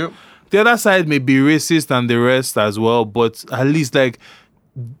bonkers. Yep. The other side may be racist and the rest as well, but at least like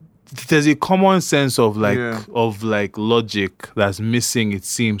there's a common sense of Yeah. logic that's missing. It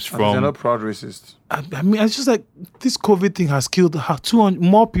seems They're from. not proud racist. I mean, it's just like this COVID thing has killed 200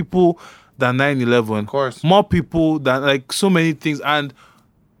 more people than 9/11. Of course. More people than like so many things, and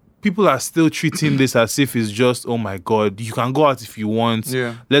people are still treating this as if it's just, oh my God, you can go out if you want.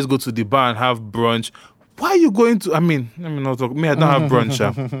 Yeah. Let's go to the bar and have brunch. Why are you going to? I mean, let me not talk. Me, I don't have brunch.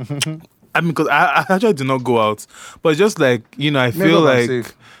 I mean, because I actually do not go out, but it's just like, you know, I feel I'm like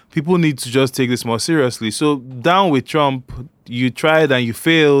safe. people need to just take this more seriously. So down with Trump, you tried and you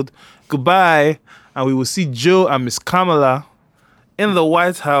failed. Goodbye, and we will see Joe and Miss Kamala in the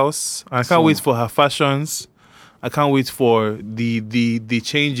White House. I can't wait for her fashions. I can't wait for the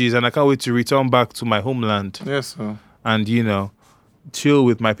changes, and I can't wait to return back to my homeland Yes, sir. and, you know, chill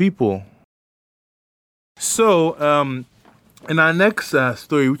with my people. So, in our next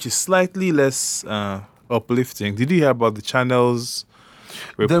story, which is slightly less uplifting, did you hear about the Channel's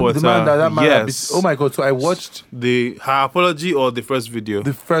reporter? The man that man that yes. oh my God. So I watched Her apology or the first video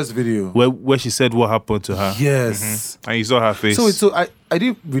the first video. where she said what happened to her. Yes. And you saw her face. So I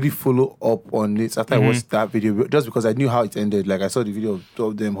didn't really follow up on it after I watched that video, just because I knew how it ended. Like I saw the video of two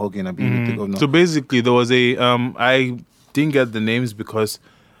of them hugging and being with the governor. So basically, there was a I didn't get the names because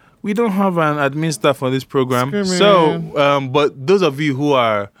we don't have an admin staff on this program. Screaming. So, but those of you who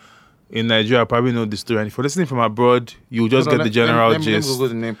are in Nigeria probably know the story. And if you're listening from abroad, you'll just get the general let me gist. Google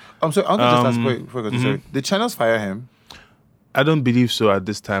the name. I'm sorry. I want to just ask before I go. Sorry. Did Channels fire him? I don't believe so at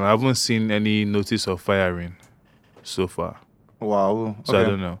this time. I haven't seen any notice of firing so far. Wow. So I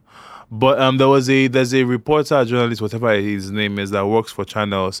don't know. But there's a reporter, a journalist, whatever his name is, that works for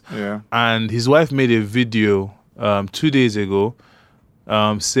Channels. Yeah. And his wife made a video 2 days ago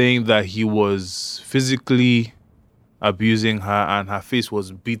saying that he was physically abusing her and her face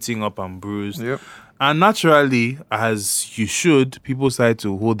was beating up and bruised. Yep. And naturally, as you should, people started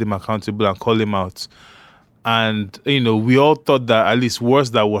to hold him accountable and call him out. And, you know, we all thought that at least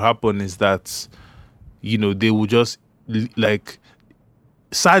worst that would happen is that, you know, they would just like,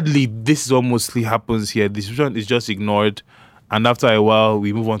 sadly, this is what mostly happens here. The situation is just ignored. And after a while,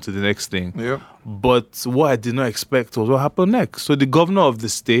 we move on to the next thing. Yep. But what I did not expect was what happened next. So the governor of the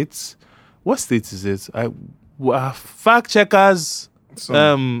state, what state is it? Fact checkers,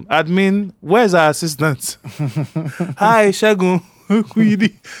 admin, where's our assistant? Hi, Shegun.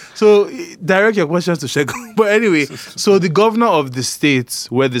 So direct your questions to Shegun. But anyway, so the governor of the state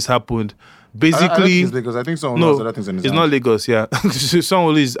where this happened, basically, I don't think it's Lagos. I think someone knows other things in his it's hand. not Lagos. Yeah,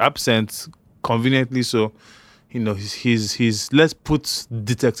 someone is absent conveniently. So, you know, he's let's put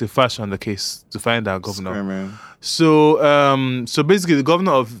Detective Fash on the case to find our governor. Screaming. So basically, the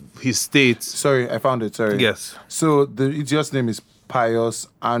governor of his state. Sorry, I found it. Sorry. Yes. So the idiot's name is Pius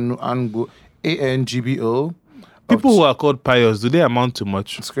Angbo, Angbo. People who are called pious, do they amount to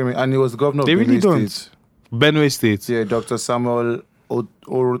much? Screaming, and he was the governor They of really Benue don't. State. Benue State. Yeah, Dr. Samuel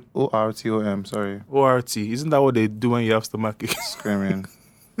Ortom. Sorry, ORT. Isn't that what they do when you have stomachache? screaming.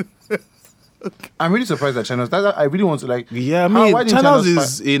 I'm really surprised at Channels. I really want to like. Yeah, I why mean, didn't Channels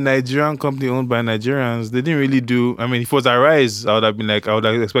Channels is a Nigerian company owned by Nigerians. They didn't really do. I mean, if it was Arise, I would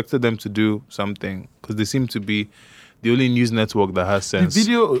have expected them to do something because they seem to be the only news network that has The sense.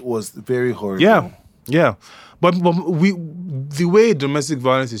 video was very horrible. Yeah. But the way domestic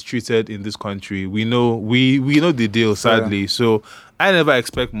violence is treated in this country, we know the deal, sadly. So I never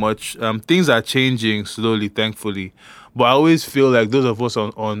expect much. Things are changing slowly, thankfully. But I always feel like those of us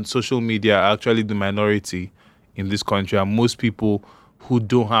on social media are actually the minority in this country, and most people who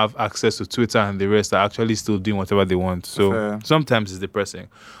don't have access to Twitter and the rest are actually still doing whatever they want. So sometimes it's depressing.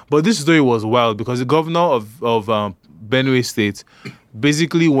 But this story was wild because the governor of Benue State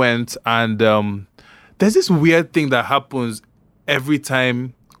basically went and there's this weird thing that happens every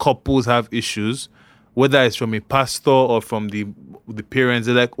time couples have issues, whether it's from a pastor or from the parents.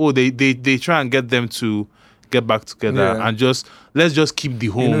 They're like, oh, they try and get them to get back together and let's just keep the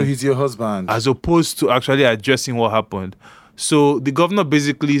home. You know, he's your husband. As opposed to actually addressing what happened. So the governor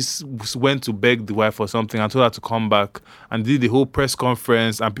basically went to beg the wife for something and told her to come back and did the whole press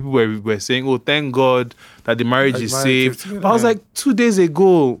conference, and people were saying, oh, thank God that the marriage is saved. But I was like, 2 days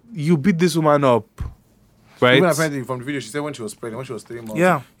ago, you beat this woman up. Right? Even apparently from the video, she said when she was pregnant, when she was 3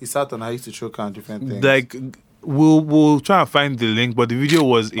 months, he sat on her, used to choke her and different things. Like, we'll try and find the link, but the video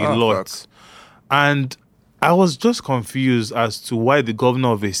was a lot. Fuck. And I was just confused as to why the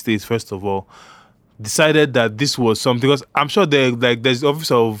governor of a state, first of all, decided that this was something, because I'm sure there's the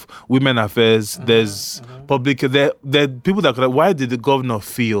Office of Women Affairs, there's public, there people that could, why did the governor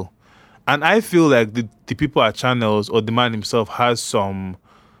feel? And I feel like the people at Channels or the man himself has some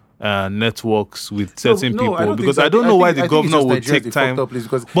networks with certain No, people, because I don't know why the governor would take time. But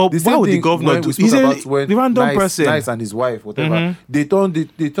why would the governor do? He's the random person. Nice and his wife, whatever. They turned.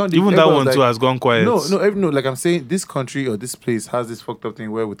 Even that one too has gone quiet. No. Like I'm saying, this country or this place has this fucked up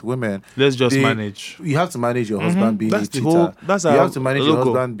thing where with women, let's just manage. You have to manage your husband being a cheater. You have to manage your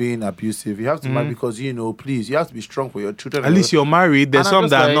husband being abusive. You have to manage because please, you have to be strong for your children. At least you're married. There's some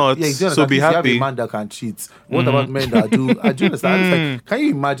that are not. So be happy. You have a man that can cheat. What about men that do? I do understand. Can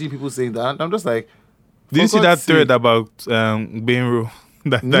you imagine people saying that? I'm just like, did you see that thread about Benro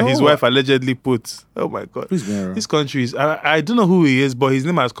that his wife allegedly put? Oh my God! This country is. I don't know who he is, but his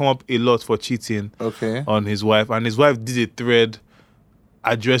name has come up a lot for cheating. On his wife, and his wife did a thread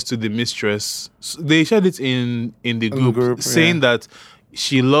addressed to the mistress. So they shared it in the group saying that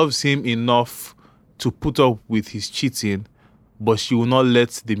she loves him enough to put up with his cheating, but she will not let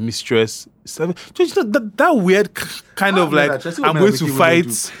the mistress. That weird kind of like, I'm going to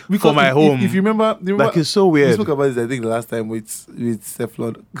fight for my home. If you remember, like, it's so weird. We spoke about this, I think, the last time with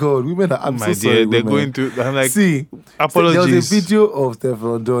Teflon. God, women are so sorry. They're going through. I'm like, see, apologies. There was a video of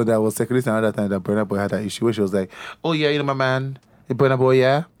Teflon Don that was circulating another time that Burna Boy had that issue where she was like, "Oh yeah, my man." Burna Boy,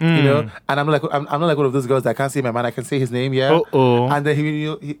 yeah, and I'm not like one of those girls that can't say my man. I can say his name, yeah. And then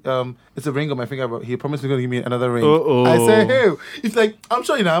he it's a ring on my finger, but he promised he's gonna give me another ring. I said, hey, it's like I'm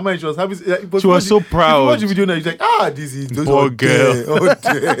sure you know how much she was happy. She was so proud. Watch the video now, she's like, this is poor girl.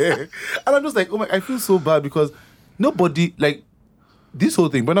 And I'm just like, oh my, I feel so bad because nobody like. This whole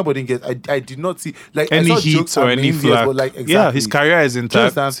thing, Burna Boy didn't get. I did not see like any heat or any flack. But like, exactly. Yeah, his career is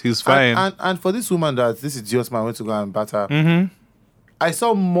intact. He's fine. And for this woman that this is just man went to go and batter. I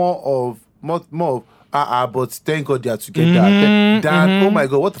saw more of but thank God they are together. Than oh my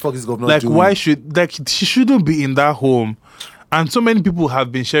God, what the fuck is governor doing? Why should she shouldn't be in that home? And so many people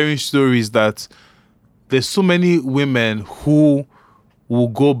have been sharing stories that there's so many women who will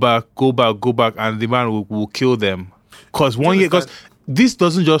go back, and the man will kill them. Because this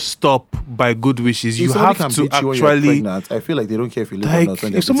doesn't just stop by good wishes. You have to actually. I feel like they don't care if you live or not.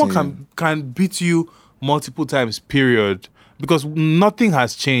 If someone can beat you multiple times, period. Because nothing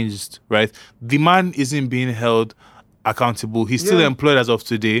has changed, right? The man isn't being held accountable. He's still employed as of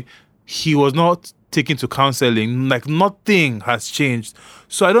today. He was not taken to counseling. Like, nothing has changed.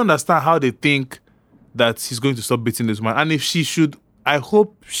 So I don't understand how they think that he's going to stop beating this man. And if she should, I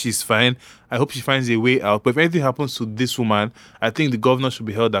hope she's fine. I hope she finds a way out. But if anything happens to this woman, I think the governor should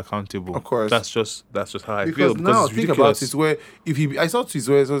be held accountable. Of course. That's just how I feel. Because now think about it, where I saw tweets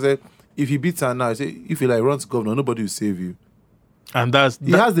where it said, if he beats her now, I say, if you like run to governor, nobody will save you. And he has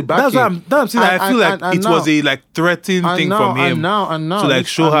the backing. That's what I'm saying. I feel like it was a threatening thing from him to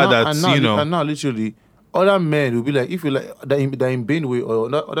show her that And now literally, other men will be like, if you like that in Benue or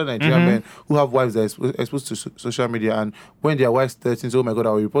other Nigerian men who have wives that are exposed to social media, and when their wives threatens, oh my God, I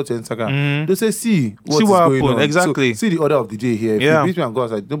will report to Instagram. They say, see what going on. Exactly. So, see the order of the day here. If you beat me and go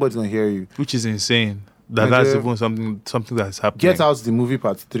outside, nobody's gonna hear you. Which is insane. That's even something that's happening. Get Out the movie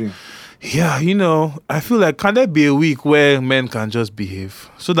part 3. Yeah, I feel like, can there be a week where men can just behave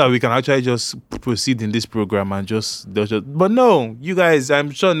so that we can actually just proceed in this program and just but no, you guys,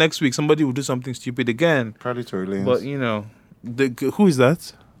 I'm sure next week somebody will do something stupid again. Predatory lanes. But who is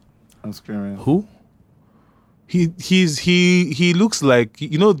that? I'm screaming. Who? He looks like,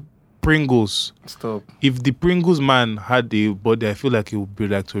 Pringles. Stop. If the Pringles man had a body, I feel like he would be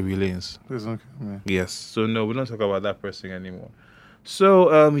like Tory Lanez. Please don't kill me. Yes. So no, we don't talk about that person anymore. So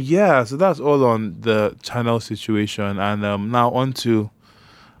so that's all on the channel situation, and now on to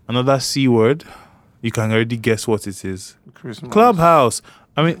another C word. You can already guess what it is. Christmas. Clubhouse.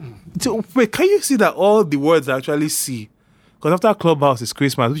 I mean, wait, can you see that all the words are actually C? Because after Clubhouse is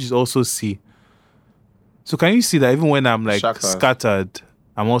Christmas, which is also C. So can you see that even when I'm like scattered,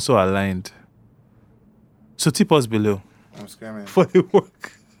 I'm also aligned? So tip us below. I'm screaming. For the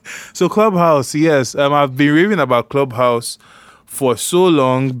work. So Clubhouse, yes. I've been raving about Clubhouse for so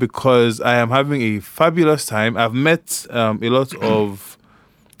long because I am having a fabulous time. I've met a lot of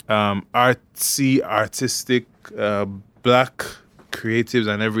artistic, black creatives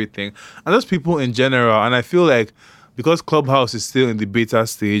and everything. And those people in general. And I feel like because Clubhouse is still in the beta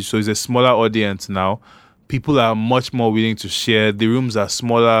stage, so it's a smaller audience now, people are much more willing to share. The rooms are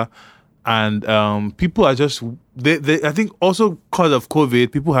smaller. And people are just... I think also because of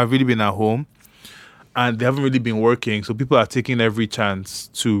COVID, people have really been at home. And they haven't really been working. So people are taking every chance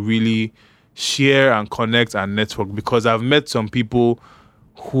to really share and connect and network. Because I've met some people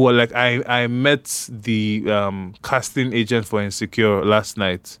who are like, I met the casting agent for Insecure last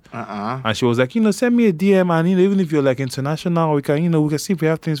night. And she was like, send me a DM. And, even if you're like international, we can see if we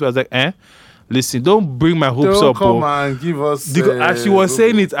have things. Where I was like, listen, don't bring my hopes Don't up. come and give us. As she was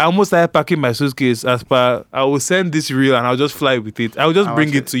saying it, I almost started packing my suitcase. As per, I will send this reel and I'll just fly with it. I'll just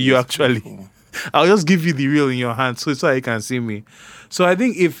bring it to you. Actually, I'll just give you the reel in your hand so you can see me. So I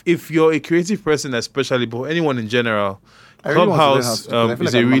think if you're a creative person, especially, but anyone in general, Clubhouse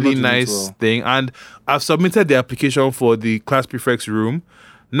is a really nice thing. And I've submitted the application for the class prefects room.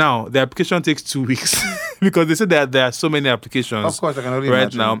 Now the application takes 2 weeks because they said that there are so many applications. Of course, I can only right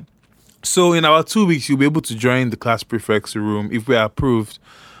imagine. now. So in about 2 weeks, you'll be able to join the class prefects room if we are approved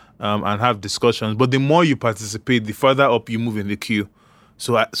and have discussions. But the more you participate, the further up you move in the queue.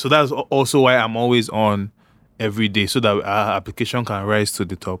 So that's also why I'm always on every day so that our application can rise to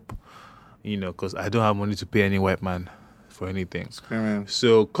the top. Because I don't have money to pay any white man for anything. Screaming.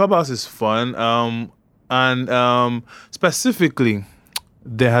 So Clubhouse is fun. And specifically,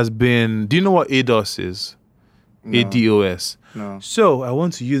 there has been... Do you know what ADOS is? No. ADOS. No. So I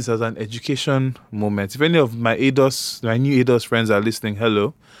want to use it as an education moment. If any of my new ADOS friends are listening,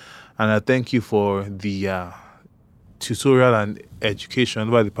 hello. And I thank you for the tutorial and education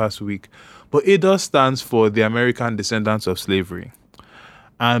over the past week. But ADOS stands for the American Descendants of Slavery.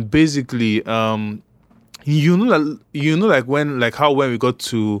 And basically, when we got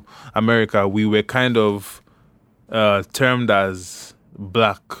to America, we were kind of termed as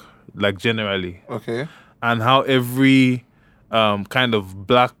black, like generally. Okay. And how every kind of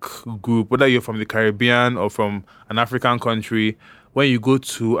black group, whether you're from the Caribbean or from an African country, when you go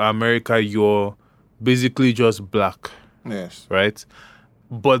to America, you're basically just black. Yes. Right?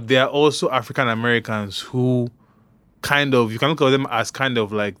 But there are also African Americans who kind of, you can look at them as kind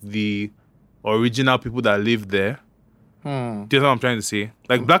of like the original people that lived there. Do you know what I'm trying to say?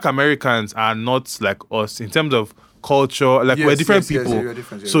 Like black Americans are not like us in terms of culture, like we're different people. Yes, you're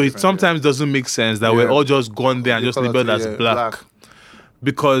different, so it sometimes doesn't make sense that we're all just gone there and just labeled as black.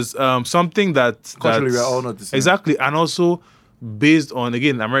 Because something culturally, we're all not the same. Exactly. And also based on,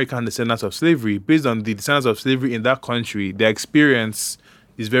 again, American descendants of slavery, based on the descendants of slavery in that country, their experience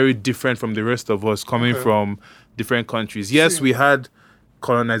is very different from the rest of us coming from different countries. Yes, we had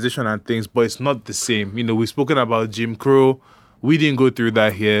colonization and things, but it's not the same. We've spoken about Jim Crow. We didn't go through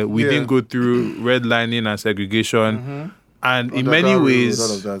that here. We didn't go through redlining and segregation. And in many ways,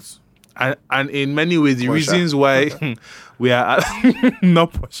 and in many ways, the reasons why we are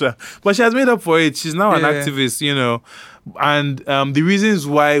not Portia, but she has made up for it. She's now an activist, And the reasons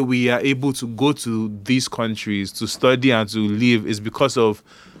why we are able to go to these countries to study and to live is because of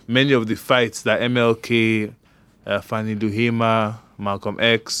many of the fights that MLK, Fannie Lou Hamer, Malcolm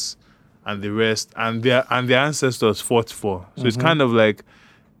X, and the rest, and their ancestors fought for. So it's kind of like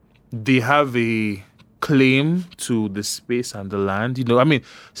they have a claim to the space and the land.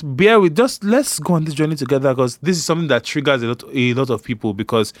 Bear with, just let's go on this journey together, because this is something that triggers a lot of people,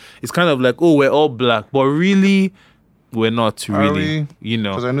 because it's kind of like, oh, we're all black, but really we're not really.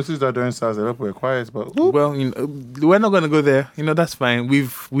 Because I noticed that during SARS, a lot of people were quiet, but well, we're not going to go there. That's fine.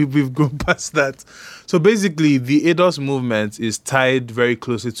 We've gone past that. So basically, the ADOS movement is tied very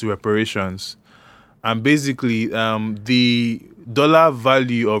closely to reparations, and basically, the dollar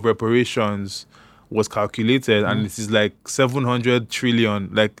value of reparations was calculated, and it is like 700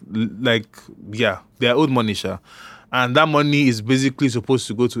 trillion. They're old money, and that money is basically supposed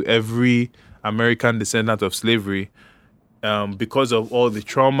to go to every American descendant of slavery. Because of all the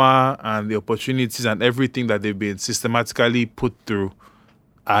trauma and the opportunities and everything that they've been systematically put through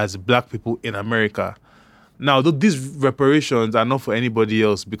as black people in America. Now, these reparations are not for anybody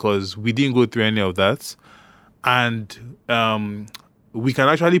else, because we didn't go through any of that. And we can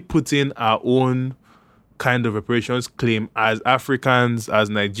actually put in our own kind of reparations claim as Africans, as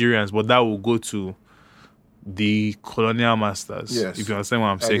Nigerians, but that will go to the colonial masters, if you understand what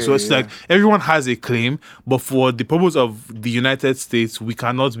I'm saying. So it's like everyone has a claim, but for the purpose of the United States, we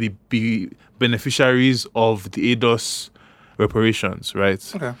cannot be beneficiaries of the ADOS reparations, right?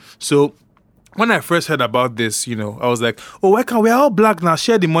 Okay. So when I first heard about this, I was like, oh, why can't we all black now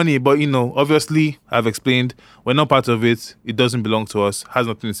share the money? But, obviously, I've explained, we're not part of it. It doesn't belong to us. Has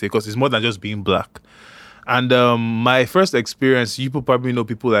nothing to say, because it's more than just being black. And my first experience, you probably know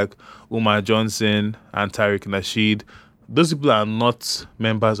people like Umar Johnson and Tariq Nasheed. Those people are not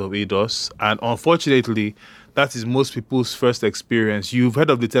members of ADOS. And unfortunately, that is most people's first experience. You've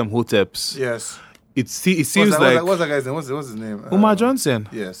heard of the term Hoteps. Yes. It seems like... What's that guy's name? What's his name? Umar Johnson.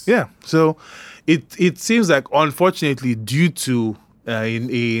 Yes. Yeah. So it seems like, unfortunately, due to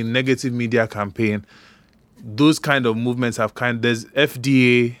a negative media campaign, those kind of movements there's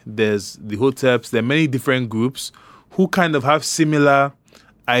FDA, there's the Hoteps, there are many different groups who kind of have similar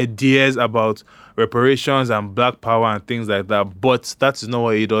ideas about reparations and black power and things like that. But that is not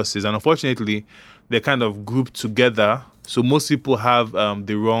what ADOS is. And unfortunately, they're kind of grouped together. So most people have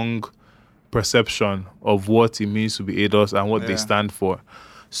the wrong perception of what it means to be ADOS and what they stand for.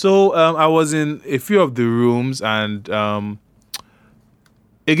 So I was in a few of the rooms, and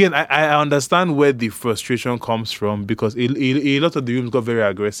again, I understand where the frustration comes from, because a lot of the rooms got very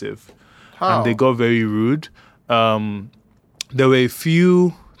aggressive. How? And they got very rude. There were a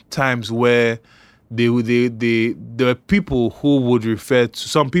few times where there were people who would refer to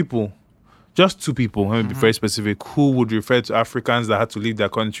some people, just two people, let me be very specific, who would refer to Africans that had to leave their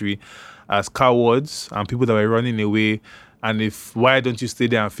country as cowards and people that were running away. And why don't you stay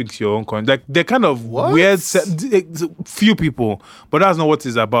there and fix your own country? Like, they're kind of weird, few people, but that's not what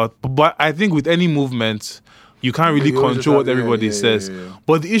it's about. But I think with any movement, you can't really control what everybody says. Yeah.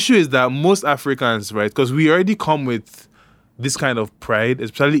 But the issue is that most Africans, right, because we already come with this kind of pride,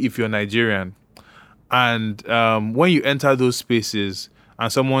 especially if you're Nigerian. And when you enter those spaces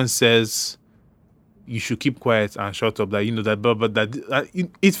and someone says, you should keep quiet and shut up, that, you know, that, but that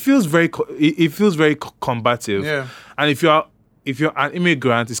it feels very combative. Yeah. And if you're an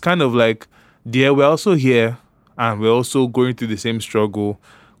immigrant, it's kind of like, dear, we're also here and we're also going through the same struggle.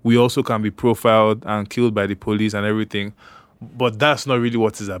 We also can be profiled and killed by the police and everything, but that's not really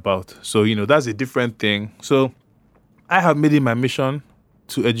what it's about. So, you know, that's a different thing. So I have made it my mission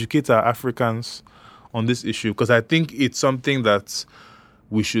to educate our Africans on this issue, because I think it's something that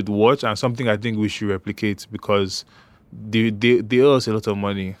we should watch and something I think we should replicate, because they owe us a lot of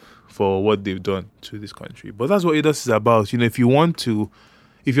money for what they've done to this country. But that's what ADOS is about. You know, if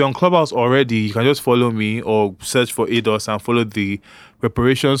you're on Clubhouse already, you can just follow me or search for ADOS and follow the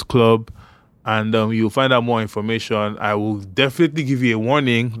Reparations Club, and you'll find out more information. I will definitely give you a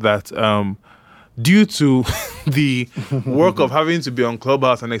warning that due to the work of having to be on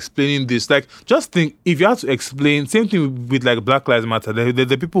Clubhouse and explaining this, like, just think, if you have to explain, same thing with like Black Lives Matter,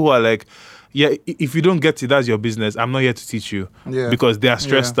 the people who are like, yeah, if you don't get it, that's your business. I'm not here to teach you, because they are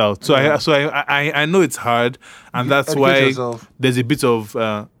stressed out. So I know it's hard, and that's why there's a bit of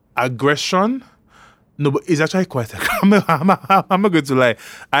aggression. No, but it's actually quite. I'm not going to lie.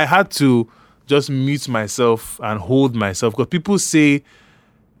 I had to just mute myself and hold myself, because people say,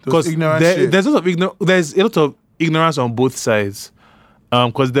 because there's a lot of ignorance on both sides.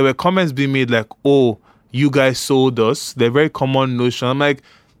 Because there were comments being made like, "Oh, you guys sold us." They're very common notion. I'm like,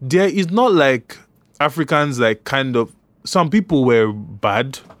 there is not like Africans, like, kind of, some people were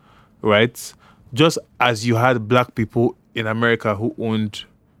bad, right? Just as you had black people in America who owned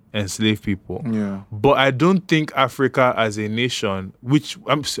enslaved people. Yeah. But I don't think Africa as a nation,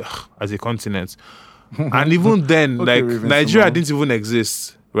 as a continent, and even then, like, Nigeria didn't even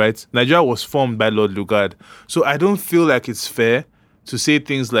exist, right? Nigeria was formed by Lord Lugard. So I don't feel like it's fair to say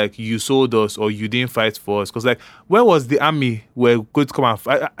things like, you sold us or you didn't fight for us. Because, like, where was the army were going to come and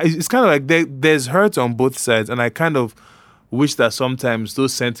fight? It's kind of like there's hurt on both sides. And I kind of wish that sometimes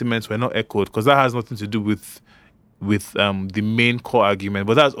those sentiments were not echoed, because that has nothing to do with the main core argument.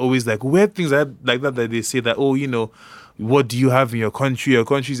 But that's always like weird things like that they say that, oh, you know, what do you have in your country? Your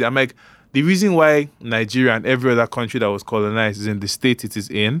country's... I'm like, the reason why Nigeria and every other country that was colonized is in the state it is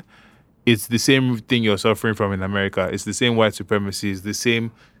in, it's the same thing you're suffering from in America. It's the same white supremacy. It's the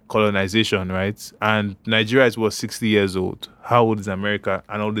same colonization, right? And Nigeria is, 60 years old. How old is America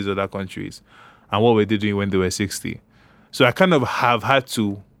and all these other countries? And what were they doing when they were 60? So I kind of have had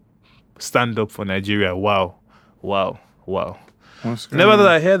to stand up for Nigeria. Wow. Never that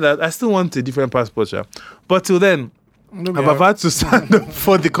I hear that, I still want a different passport. But till then, I've had to stand up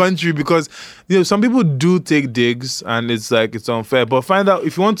for the country, because, you know, some people do take digs and it's like, it's unfair. But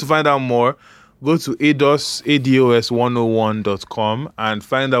if you want to find out more, go to ados101.com and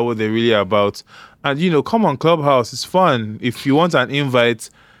find out what they're really about. And, you know, come on Clubhouse, it's fun. If you want an invite,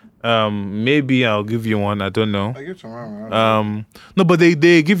 maybe I'll give you one. I don't know. I give tomorrow. No, but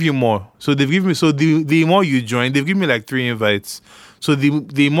they give you more. So they've given me, so the more you join, they've given me like 3 invites. So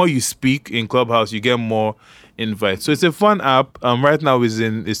the more you speak in Clubhouse, you get more invites. So it's a fun app. Right now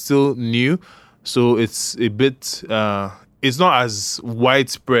it's still new, so it's a bit it's not as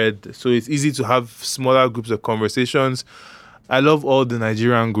widespread, so it's easy to have smaller groups of conversations. I love all the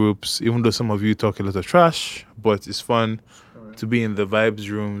Nigerian groups, even though some of you talk a lot of trash, but it's fun to be in the vibes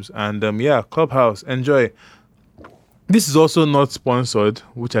rooms. And Clubhouse, enjoy. This is also not sponsored,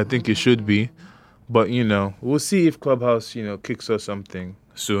 which I think it should be, but, you know, we'll see if Clubhouse, you know, kicks us something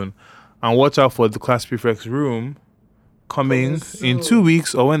soon. And watch out for the Class Prefects room coming in 2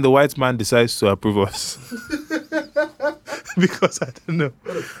 weeks, or when the white man decides to approve us. Because I don't know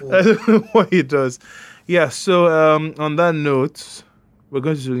what he does. Yeah, so on that note, we're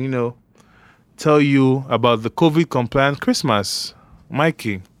going to, you know, tell you about the COVID compliant Christmas.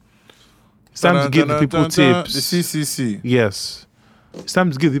 Mikey, it's time to give the people tips. The CCC. Yes. It's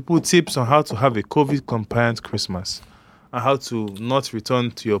time to give people tips on how to have a COVID compliant Christmas and how to not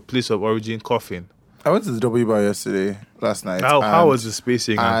return to your place of origin coughing. I went to the W bar last night. How was the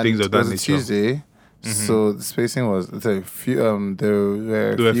spacing and things of that nature? It was a Tuesday, so the spacing was a few. There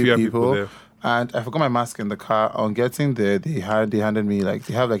were a few people there. And I forgot my mask in the car. On getting there, they handed me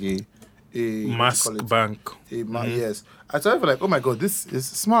they have a mask bank. Yes. I started like, oh my god, this is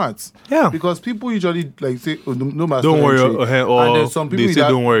smart. Yeah. Because people usually say, oh, no mask. Don't worry, and then some people they say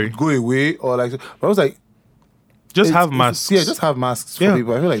don't worry, go away or but I was like, just have masks. Yeah, just have masks for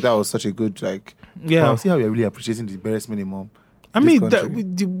people. I feel like that was such a good yeah. See how we're really appreciating the barest minimum. I mean,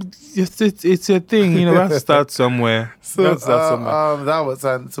 it's a thing, we have to start somewhere. So that was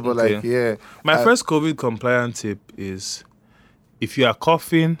sensible. My first COVID compliant tip is, if you are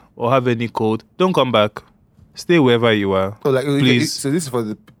coughing or have any cold, don't come back. Stay wherever you are. Please. So this is for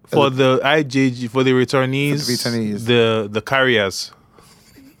the IJG, for the returnees, the carriers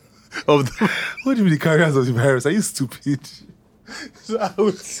of the. What do you mean the carriers of the virus? Are you stupid? So I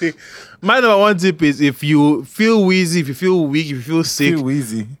would say, my number one tip is, if you feel wheezy, if you feel weak, if you feel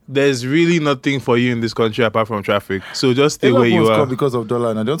sick, there's really nothing for you in this country apart from traffic. So just stay where you are. Because of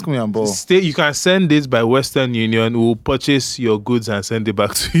dollar, now don't come here and ball. Stay. You can send it by Western Union. We'll purchase your goods and send it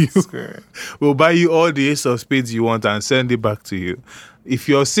back to you. We'll buy you all the ace of spades you want and send it back to you. If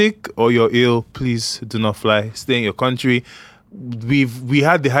you're sick or you're ill, please do not fly. Stay in your country. We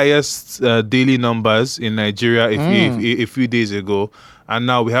had the highest daily numbers in Nigeria a few days ago, and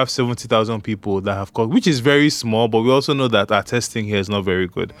now we have 70,000 people that have caught, which is very small, but we also know that our testing here is not very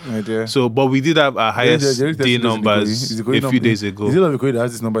good. So, but we did have our highest day numbers a few days ago. Is it not Ikoyi that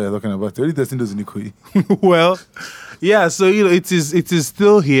has this number you're talking about? The only testing doesn't Ikoyi. Well, yeah. So it is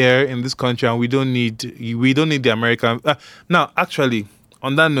still here in this country, and we don't need the American. Now, actually,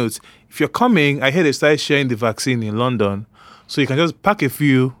 on that note, if you're coming, I heard they started sharing the vaccine in London. So you can just pack a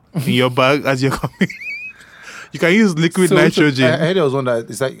few in your bag as you're coming. You can use liquid nitrogen. I heard there was one that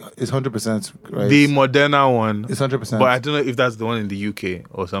it's 100%, right? The Moderna one. It's 100%. But I don't know if that's the one in the UK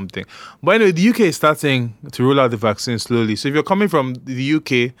or something. But anyway, the UK is starting to roll out the vaccine slowly. So if you're coming from the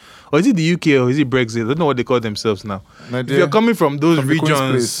UK, or is it the UK or is it Brexit? I don't know what they call themselves now. If you're coming from those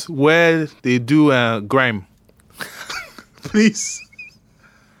regions where they do grime, please.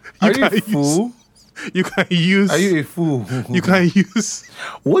 Are you a fool? You can use. Are you a fool? You can use.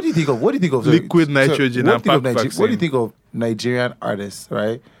 What do you think of liquid nitrogen and pack vaccine? What do you think of Nigerian artists,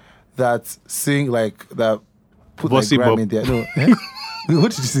 right? That sing that put Bossy grime Bop. in there? No.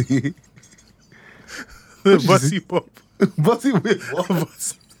 What did you say? Bossy Bop. Bossy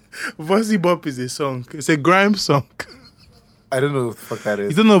what? Bossy Bop is a song. It's a grime song. I don't know what the fuck that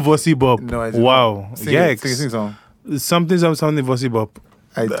is. You don't know Bossy Bop? No, I don't. Wow. Yikes. Sing a song. Something Bossy Bop.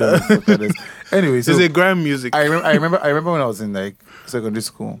 I don't know what that is. Anyway, so it's a grime music. I remember when I was in secondary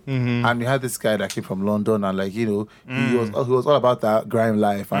school, and we had this guy that came from London, and he was all about that grime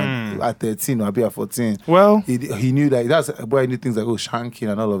life. And at 13 or maybe at 14, well, he knew that's where he knew things like shanking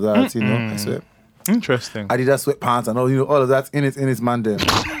and all of that. I swear. Interesting. Adidas sweatpants and all of that in his man there.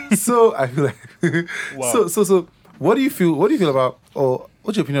 So I feel like wow. So what do you feel about, or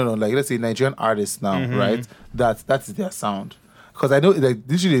what's your opinion on let's say Nigerian artists now, right? That's their sound. Because I know,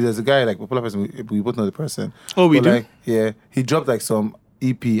 literally, there's a guy, popular person, we both know the person. Oh, we do? Yeah, he dropped, some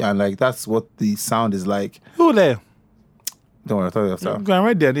EP, and, that's what the sound is like. Who there? Don't worry, I'll tell you after. You can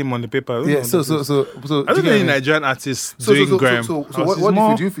write their name on the paper. Yeah, so... I don't know any Nigerian artists doing grime. So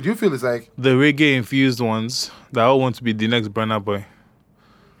what do you feel is like... The reggae-infused ones that all want to be the next Burna Boy.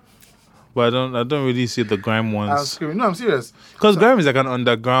 But I don't really see the grime ones. I'm screaming. No, I'm serious. Because grime is like an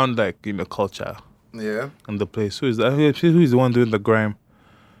underground, culture. Yeah. And the place. Who is that? Who is the one doing the grime?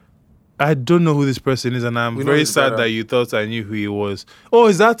 I don't know who this person is, and I'm very sad that you thought I knew who he was. Oh,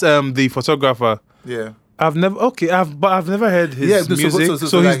 is that the photographer? Yeah. I've never heard his music.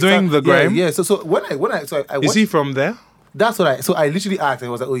 So he's doing the grime. Yeah. So when I watched, is he from there? That's what I literally asked, and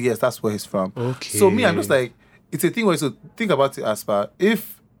I was like, oh yes, that's where he's from. Okay. So me, I'm just like, it's a thing where think about it as far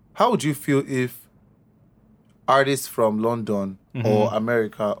how would you feel if artists from London or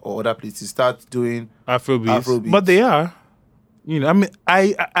America or other places start doing Afrobeats? But they are.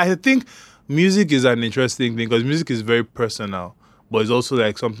 I think music is an interesting thing because music is very personal, but it's also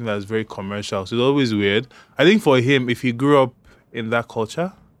something that's very commercial. So it's always weird. I think for him, if he grew up in that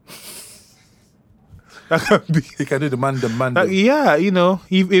culture, that can be. He can do the man. Yeah,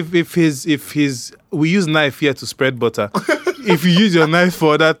 if his we use knife here to spread butter. If you use your knife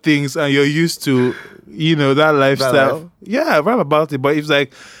for other things and you're used to, that lifestyle, yeah, rap about it. But it's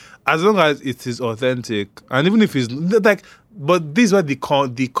as long as it is authentic, and even if it's like, but this is where the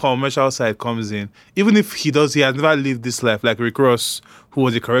commercial side comes in. Even if he has never lived this life, like Rick Ross, who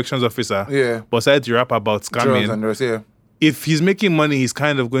was a corrections officer, but decided to rap about scamming. and the rest, If he's making money, he's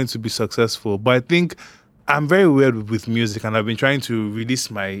kind of going to be successful. But I think I'm very weird with music, and I've been trying to release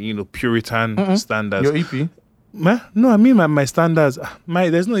my, Puritan standards. Your EP? No, I mean my standards.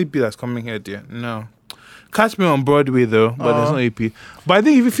 There's no EP that's coming here, dear. No. Catch me on Broadway though, but there's no EP. But I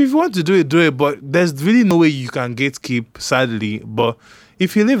think if you want to do it, do it. But there's really no way you can gatekeep, sadly. But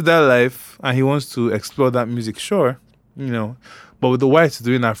if he lived that life and he wants to explore that music, sure, But with the whites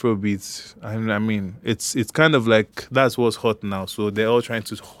doing Afrobeats, I mean, it's kind of like that's what's hot now. So they're all trying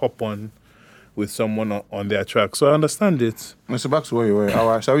to hop on with someone on their track. So I understand it. So back to where you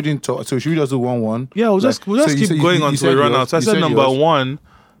were. So we didn't talk. So should we just do 1-1? Yeah, we'll just keep going until we run out. So I said number 1,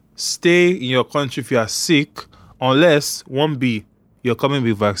 stay in your country if you are sick, unless 1B, you're coming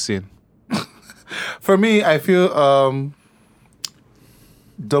with vaccine. For me, I feel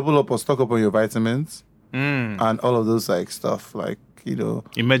double up or stock up on your vitamins and all of those like stuff, like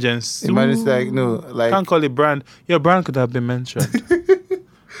emergency. Can't call it brand. Your brand could have been mentioned.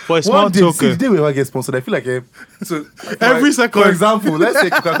 For a small token. The day we ever get sponsored, I feel like every second. For example, let's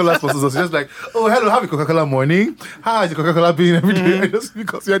say Coca-Cola sponsors us. Just like, oh, hello, have a Coca-Cola morning. How is the Coca-Cola being every day? Just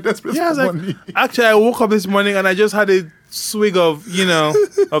because you're desperate for money. Actually, I woke up this morning and I just had a swig of,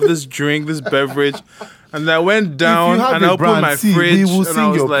 of this drink, this beverage. And I went down and I opened my fridge. We will and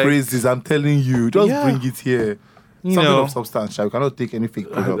sing your praises, I'm telling you. Just bring it here. Something of substance, we cannot take any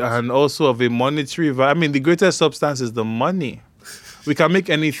fake products. And also of a monetary value. I mean, the greatest substance is the money. We can make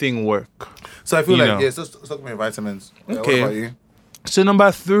anything work. So I feel just talk about vitamins. Okay. What about you? So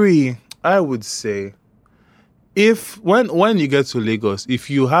number 3, I would say, when you get to Lagos, if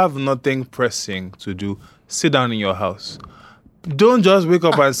you have nothing pressing to do, sit down in your house. Don't just wake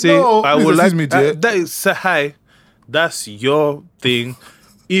up and say, no, I would like me, dear. Hi. That's your thing.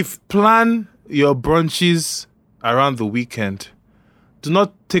 Plan your brunches around the weekend. Do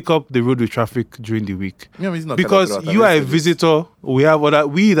not take up the road with traffic during the week. Because you are a visitor. We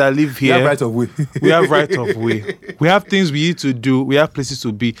that live here. We have right of way. We have right of way. We have things we need to do. We have places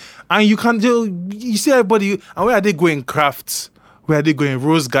to be. And you see everybody, and where are they going? Crafts. Where are they going?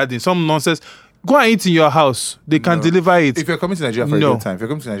 Rose Garden. Some nonsense. Go and eat in your house. They can deliver it. If you're coming to Nigeria for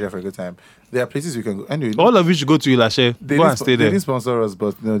a good time, there are places you can go. Anyway, all of you should go to Ilashe. Go and stay there. They didn't sponsor us,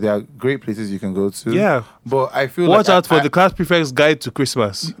 but there are great places you can go to. Yeah. But I feel watch out for the class prefect's guide to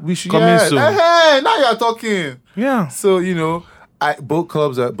Christmas. We should coming soon. Hey, now you're talking. Yeah. So both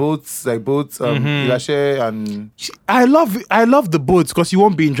clubs are Ilashe and I love the boats because you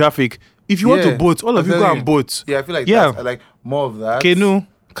won't be in traffic. If you want to boat, all of you go on boats. Yeah, I feel like I like more of that. Canoe,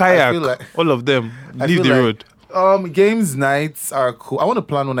 kayak, all of them. Leave the road. Games nights are cool. I want to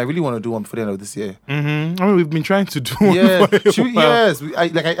plan one. I really want to do one before the end of this year. Mm-hmm. I mean, we've been trying to do one. Yeah, yes.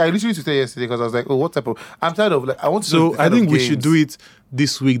 I literally said yesterday because I was like, oh, what type of? I'm tired of I want to. So I think we should do it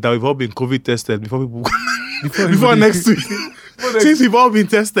this week that we've all been COVID tested before people. before next week. Since we've all been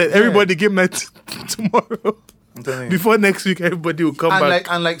tested, everybody game night tomorrow. I'm telling you. Before next week, everybody will come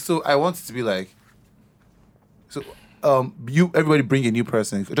back. So I want it to be like. So. Everybody bring a new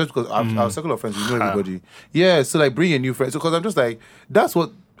person just because our circle of friends, we know everybody. Yeah, so bring a new friend. So because I'm just that's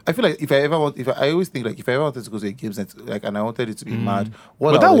what I feel like. I always think if I ever wanted to go to a games night, and I wanted it to be mad.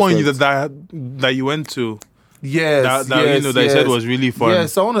 But that one that you went to. Yes, that you said was really fun. Yeah,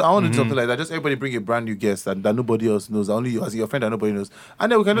 so I want to do something like that. Just everybody bring a brand new guest that nobody else knows. Only you as your friend that nobody knows,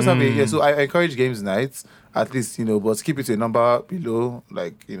 and then we can just have So I encourage games nights at least, but keep it to a number below,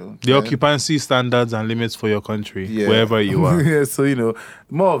 the occupancy standards and limits for your country, wherever you are. Yeah, so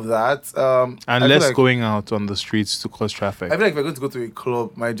more of that, and less going out on the streets to cause traffic. I feel like if we're going to go to a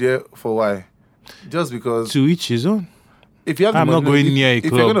club, my dear, for why? Just because to each his own. If you have I'm not going near a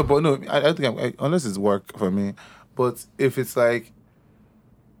club. If you're gonna, I don't think unless it's work for me. But if it's I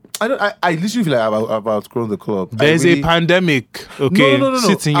literally feel like I've outgrown the club. There's a pandemic. Okay, no.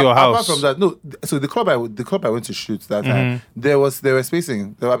 Sit in your house. Apart from that, no. So the club I went to shoot that time, there was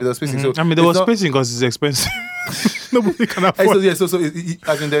spacing. There was spacing. So there was spacing because it's expensive. Nobody can afford.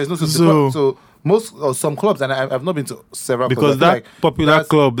 As in there is no. So most or some clubs, and I've not been to several because clubs. That popular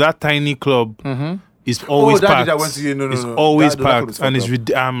club, that tiny club. It's always packed. It's always packed, and it's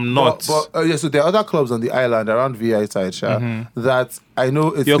I'm not. But so there are other clubs on the island around VI side, that I know.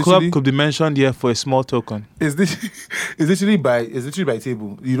 It's your club could be mentioned here for a small token. It's literally by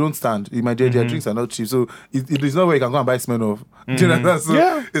table. You don't stand. My their drinks are not cheap, so it's not where you can go and buy Smirnoff. Do you know?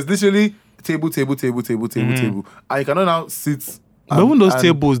 So it's literally table, and you cannot now sit. But even those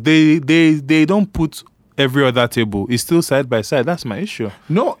tables, they don't put every other table. It's still side by side. That's my issue.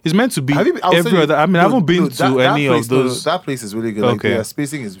 No, It's meant to be I'll tell every you- other. I mean, I haven't been to any place, of those. that place is really good. Like, Okay. their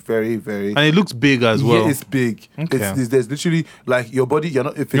spacing is very, very. And it looks big as well. Yeah, it's big. Okay. There's literally like your body. You're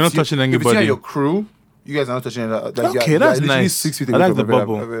not. If You're it's not touching If it's you anybody. and your crew, you guys are not touching. Like, Okay, you're that's literally nice. 6 feet I away like from the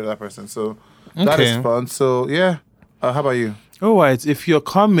bubble. every other person. So that Okay. is fun. So yeah. How about you? All right. If you're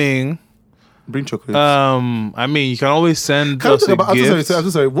coming, Bring chocolate. I mean, you can always send Can we us talk a about? I'm so gift. sorry. I'm so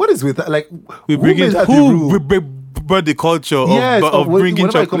sorry. What is with that? Like, We who bring made it. that the Who rule? brought the culture Yes, of bringing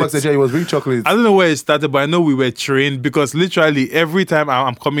whenever I come back to chocolates? Nigeria, it was bring chocolates. I don't know where it started, but I know we were trained because literally every time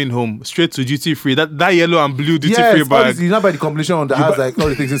I'm coming home, straight to duty free. That yellow and blue duty free bag. Obviously, you know by the combination on that has like all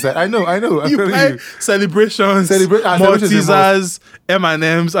the things inside. I know. I'm You telling buy you. celebrations, celebrations is Maltesers,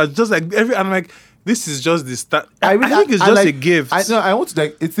 M&Ms, and just like every. I'm like, this is just the start. I think it's just like, a gift. I want to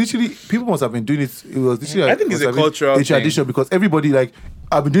like. It's literally people must have been doing it. It was literally. I think it's must a have been cultural a thing. tradition because everybody like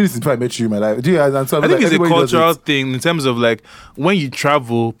I've been doing this since I met you in my life. Do you guys? And so I think it's a everybody does cultural it. thing in terms of like when you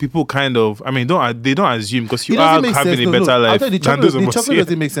travel, people kind of. I mean, they don't assume because you It are doesn't make having sense. a No, better I'll life tell you, the than those of chocolate, the us chocolate here.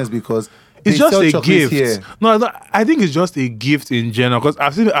 doesn't make sense because It's they just sell a chocolates gift. here. No, I think it's just a gift in general because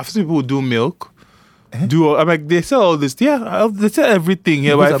I've seen people do milk. I'm like they sell all this. Yeah, they sell everything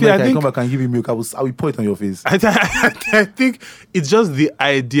here. But I America, think come back and give you milk. I will pour it on your face. I think it's just the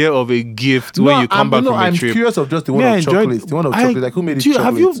idea of a gift when you come back from a I'm trip. curious of just the one Yeah, I of enjoyed- chocolates. The one of chocolate. Like who made it?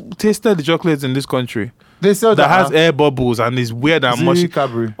 Have you chocolate? tasted the chocolates in this country They sell that has air bubbles and is weird and mushy?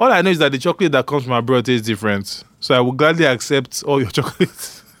 Cadbury. All I know is that the chocolate that comes from abroad tastes different. So I will gladly accept all your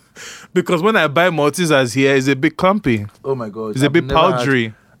chocolates. Because when I buy Maltesers here, it's a bit clumpy. Oh my god, It's a I've bit never had-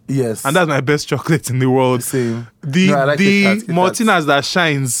 powdery. Yes, And that's my best chocolate in the world. same. The No, I like Kit Kat. Maltinas that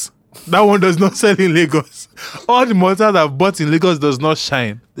shines, that one does not sell in Lagos. All the Maltinas I've bought in Lagos does not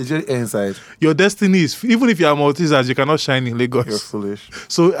shine. The jelly inside. Your destiny is, even if you are Maltesers, you cannot shine in Lagos. You're foolish.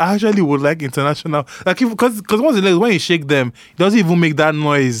 So I actually would like international, like because once in Lagos, when you shake them, it doesn't even make that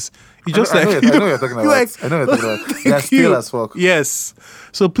noise. You just I know like what you're talking about. like, I know what you're talking about. They're thank stale you. as fuck. Yes.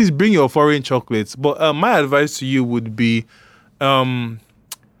 So please bring your foreign chocolates. But my advice to you would be,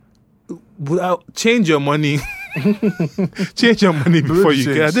 change your money. Change your money before you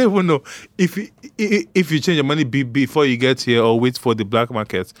get. I don't even know if you change your money before you get here or wait for the black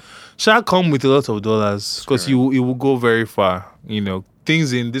market. Shall come with a lot of dollars because it will go very far. You know,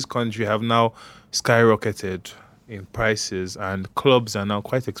 things in this country have now skyrocketed in prices, and clubs are now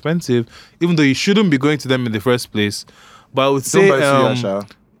quite expensive, even though you shouldn't be going to them in the first place. But I would say, Don't buy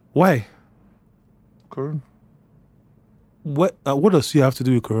Suya, why? Corona. What does you have to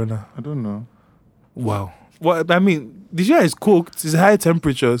do with Corona? I don't know. Wow. Well, I mean, the suya is cooked. It's high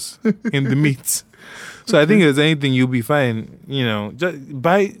temperatures in the meat. So I think if there's anything, you'll be fine. You know, just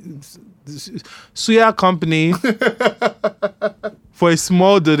buy suya company for a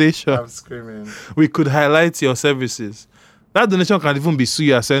small donation. I'm screaming. We could highlight your services. That donation can even be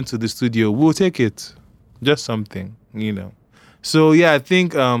suya sent to the studio. We'll take it. Just something, you know. So yeah, I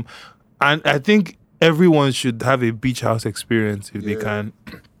think and I think everyone should have a beach house experience if they can.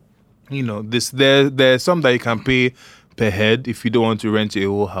 You know, there's some that you can pay per head if you don't want to rent a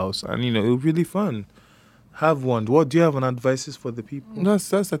whole house, and you know it's really fun. Have one. What do you have an advices for the people?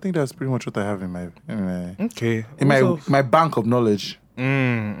 That's I think that's pretty much what I have in my Okay. my bank of knowledge.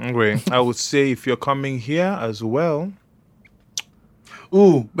 Okay. I would say if you're coming here as well.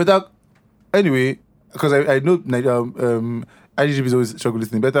 Ooh, but anyway, because I know IGGB is always struggle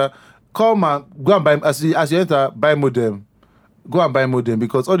listening. Better come and go and buy as you enter, buy modem. Go and buy modem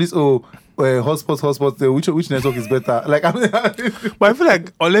because all this hotspots. Which network is better? Like, But I feel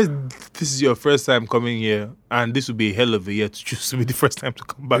like unless this is your first time coming here, and this would be a hell of a year to choose to be the first time to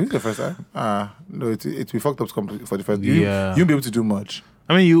come Is back. it the first time? No, it we fucked up for the first. Yeah. You won't be able to do much.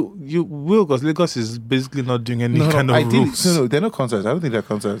 I mean, you will because Lagos is basically not doing any kind of rules. No, they're not concerts. I don't think they're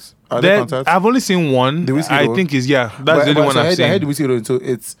concerts. Are they concerts? I've only seen one. The Whiskey I one? think is that's But- the only but one so I've seen. I heard the Whiskey Road. So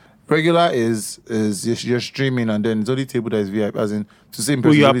it's regular is you're streaming and then it's only table that is VIP, as in to say in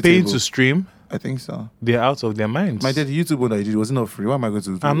Well, person. you are only paying table. to stream. I think so. They're out of their minds. My daddy YouTube one that I did wasn't not free. Why am I going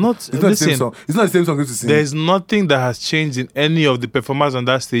to do? I'm not- It's not the same listen, song. It's not the same song I'm going to sing. There's nothing that has changed in any of the performers on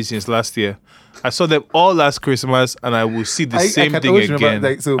that stage since last year. I saw them all last Christmas, and I will see the same can thing always again.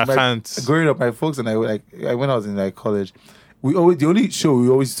 remember, I can't. Growing up, my folks and I when I was in college, the only show we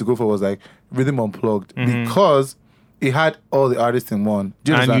always used to go for was Rhythm Unplugged because it had all the artists in one.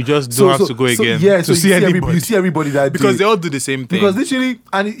 Do And understand? you just don't have to go again Yeah, to so see anybody. You see everybody that Because day. they all do the same thing. Because literally,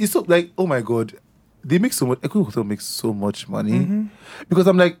 and it's so like, oh my god, they make so much. Equity Hotel makes so much money because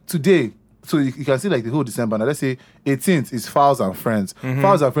I'm like today. so you can see like the whole December. Now let's say 18th is Fowls and Friends.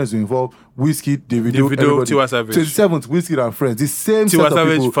 Fowls and Friends will involve Whiskey, Davido, everybody. Tiwa Savage. 27th, Whiskey and Friends. The same Tiwa set of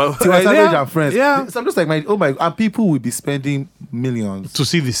Savage, people. Fa- Tiwa Savage Yeah. and Friends. Yeah. So I'm just like, and people will be spending millions. To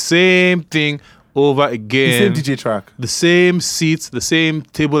see the same thing over The again. same DJ track. The same seats, the same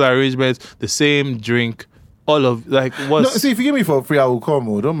table arrangement, the same drink. All of like what? No, see, if you give me for free, I will come.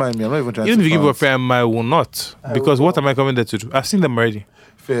 Oh, don't mind me. I'm not even trying Even to. if you give me a fast. fair, I will not. Because what am I coming there to do? I've seen them already.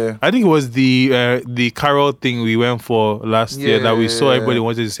 Fair. I think it was the Carol thing we went for last year that we saw everybody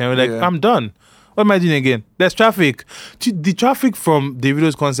wanted to see. And we're like, Yeah. I'm done. What am I doing again? There's traffic. The traffic from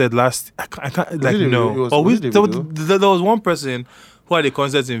Davido's concert last, I can't like it no. Davido? Or Was it Davido? there was one person who had a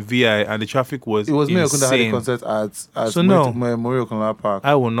concert in VI and the traffic was It was me Okunda had a insane. concert at So no. Memorial Okunla Park.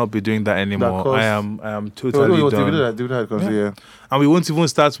 I will not be doing that anymore. cost- I am It totally was done. Davido had a concert, yeah. And we won't even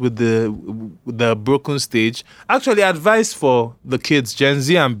start with the broken stage. Actually, advice for the kids, Gen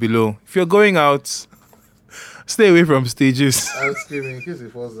Z and below. If you're going out, stay away from stages I was screaming in case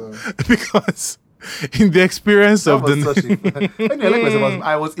it falls down. because in the experience of the Anyway, like myself,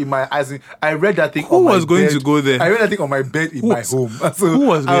 I was in my eyes. I read that thing. Who on my was going bed. to go there? I read that thing on my bed in my home. So who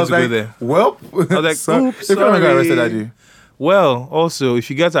was I going to go like, there? Well, I was like, oops, if I got sorry. arrested that day. Well, also, if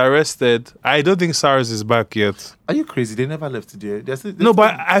you get arrested, I don't think SARS is back yet. Are you crazy? They never left there. No,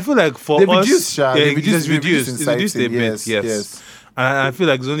 but I feel like for they us, reduced, Sha. They reduced, it's reduced. It's reduced a inciting. bit, yes. And I feel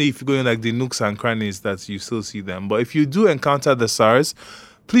like it's only if you go in like the nooks and crannies that you still see them. But if you do encounter the SARS,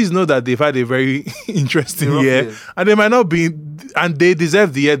 please know that they've had a very interesting Rough year. year. And they might not be, and they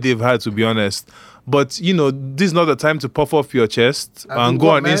deserve the year they've had, to be honest. But, you know, this is not the time to puff off your chest and go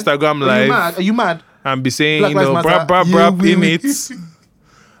on Instagram Live Are you mad? and be saying, Black you know, Lives brap, Matter. brap, brap You in will- it.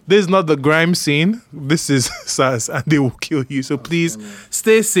 This is not the grime scene. This is SARS, and they will kill you. So please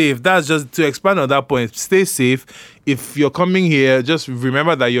stay safe. That's just to expand on that point. Stay safe. If you're coming here, just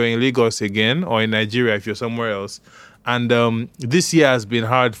remember that you're in Lagos again, or in Nigeria if you're somewhere else. And this year has been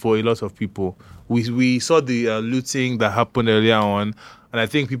hard for a lot of people. We saw the looting that happened earlier on, and I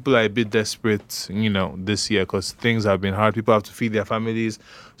think people are a bit desperate, you know, this year because things have been hard. People have to feed their families.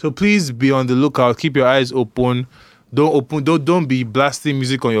 So please be on the lookout. Keep your eyes open. Don't be blasting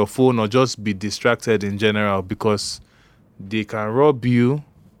music on your phone or just be distracted in general because they can rob you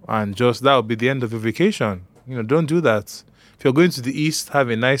and just that will be the end of your vacation. You know, don't do that. If you're going to the east, have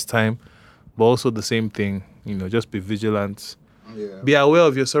a nice time, but also the same thing. You know, just be vigilant. Yeah. Be aware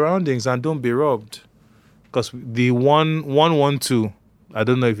of your surroundings and don't be robbed. Because the 112, I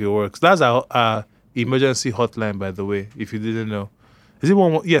don't know if it works. That's our emergency hotline, by the way, if you didn't know. Is it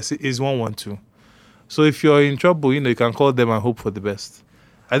 112? Yes, it is 112. So if you're in trouble, you know, you can call them and hope for the best.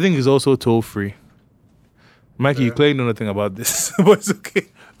 I think it's also toll free. Mikey, you clearly know nothing about this, but it's okay.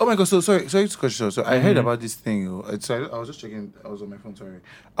 Oh my god! So sorry to question. So I heard about this thing. So I was just checking. I was on my phone. Sorry.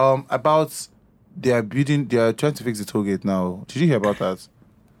 About they are trying to fix the toll gate now. Did you hear about that?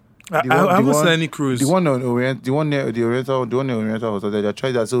 I haven't seen any crews. The one on Orient, the one near the Oriental Hotel. They're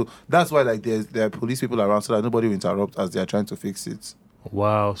trying that. So that's why like there are police people around so that nobody will interrupt as they are trying to fix it.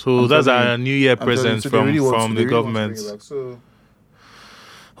 Wow. So I'm that's telling our New Year I'm telling you, present so they really want from to- the they really want to government. bring it back. So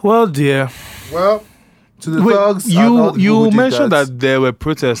Well, dear. well, to the Wait, thugs. and all the people who you did mentioned that there were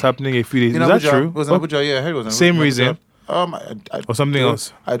protests happening a few days. in Is that Abuja. true? It was in Abuja. Yeah, I heard it was in Same Abuja. reason? Or something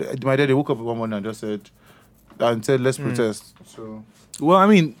else? My dad, they woke up one morning and just said, let's protest. So Well, I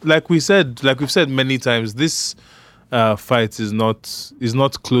mean, like we've said many times, this fight is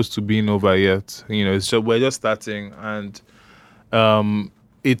not close to being over yet. You know, we're just starting, and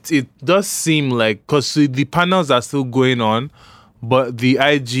it does seem like because the panels are still going on, but the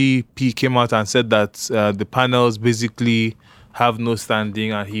IGP came out and said that the panels basically have no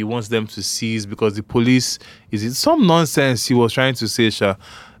standing, and he wants them to cease because the police is some nonsense he was trying to say, Sha.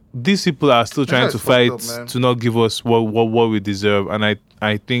 These people are still trying That's to fucked fight up, man. to not give us what we deserve, and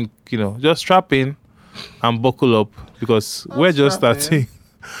I think, you know, just strap in and buckle up because we're just strap in. starting.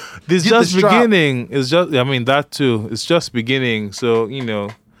 This is Get the just strap. beginning. It's just, I mean, that too. It's just beginning. So, you know,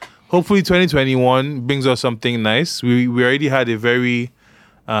 hopefully 2021 brings us something nice. We already had a very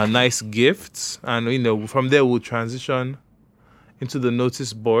nice gift, and, you know, from there we'll transition into the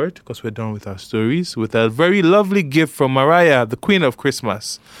notice board because we're done with our stories with a very lovely gift from Mariah, the Queen of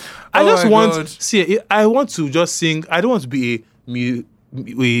Christmas. I Oh just my want God. I want to just sing. I don't want to be a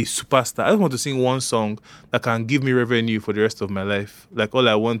superstar. I just want to sing one song that can give me revenue for the rest of my life. Like all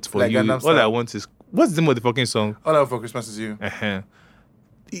I want for Like you, Gangnam all Style. I want is what's the name of the fucking song? all I want for Christmas is you. Uh-huh.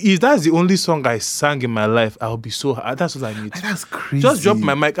 If that's the only song I sang in my life, I'll be so. That's what I need. That's crazy. Just drop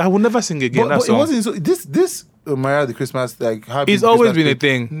my mic. I will never sing again. But that it song. wasn't so. This Mariah the Christmas like how It's big always Christmas been a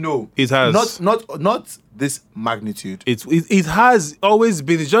thing? thing. No, It has. not this magnitude. It has always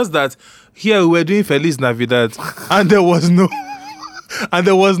been. It's just that here we were doing Feliz Navidad, and there was no. And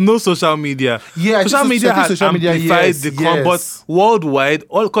there was no social media. Yeah, social media had amplified yes, the but worldwide,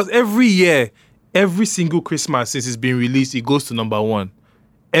 because every year, every single Christmas since it's been released, it goes to number 1.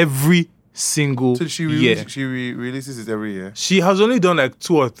 Every single So she year. she releases it every year. She has only done like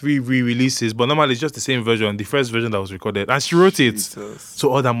 2 or 3 re-releases, but normally it's just the same version, the first version that was recorded, and she wrote it. Jesus. So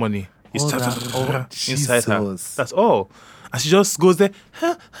all that money is All that- inside her. Jesus. That's all, and she just goes there.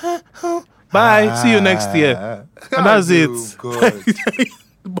 Bye. See you next year. And that's it. God.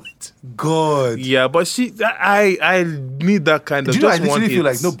 But God. yeah, but I need that kind of. Do you know, I just want literally feel it.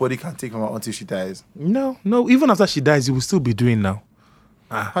 like nobody can take from her until she dies. No. Even after she dies, you will still be doing now.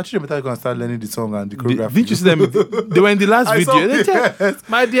 Actually, better go and start learning the song and the choreography. Didn't you see them? They were in the last I saw video. They said, it.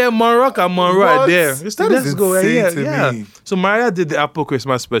 my dear Monrock and Monroe are What? there. That Let's is go. insane to me. So Mariah did the Apple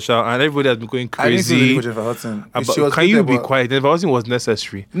Christmas special, and everybody has been going I didn't see crazy. the Jennifer Hudson. About, She was can you good, be but- quiet? Jennifer Hudson was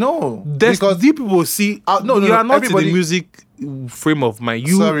necessary. No, There's because deep people see. No, you are not in everybody- the music frame of mind.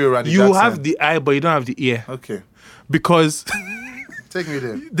 You, Sorry, Randy you Jackson. have the eye, but you don't have the ear. okay, Because take me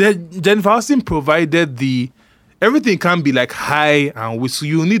there. Jennifer Hudson provided everything can be like high and whistle.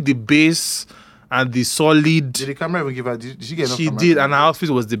 You need the bass and the solid. Did the camera even give her? Did she get enough? She camera did, time? and her outfit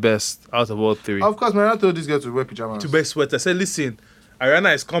was the best out of all 3. Of course, Mariah told this girl to wear pajamas. To wear sweater. I said, listen,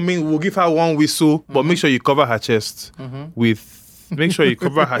 Ariana is coming. We'll give her 1 whistle, but make sure you cover her chest with. Make sure you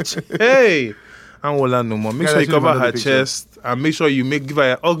cover her chest. Hey, I'm Wola no more. Make Guys, sure I you should cover remember her the picture. chest, and make sure you give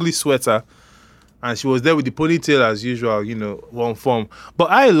her an ugly sweater. And she was there with the ponytail as usual, one form. But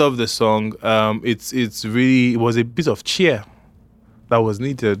I love the song. It's really, it was a bit of cheer that was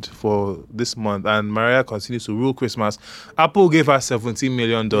needed for this month, and Mariah continues to rule Christmas. Apple gave her $17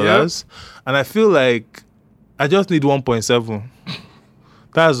 million, and I feel like I just need 1.7.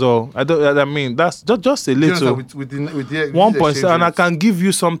 That's all. I mean, that's just a little. With the 1.7, and I exchange can give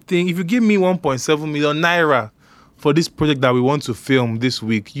you something. If you give me 1.7 million naira for this project that we want to film this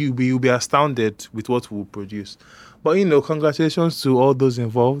week, you'll be astounded with what we'll produce. But congratulations to all those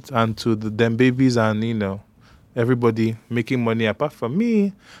involved and to them babies and everybody making money apart from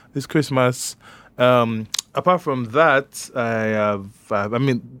me this Christmas. Apart from that,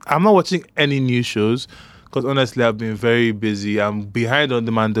 I'm not watching any new shows because honestly I've been very busy. I'm behind on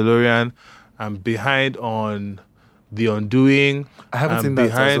The Mandalorian. I'm behind on The Undoing. I haven't I'm seen that.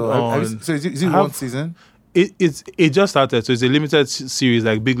 behind Also. on. So is it one season? It just started, so it's a limited series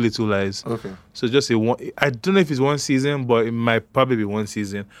like Big Little Lies. Okay. So just I don't know if it's 1 season, but it might probably be 1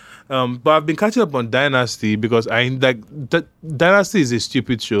 season. But I've been catching up on Dynasty because Dynasty is a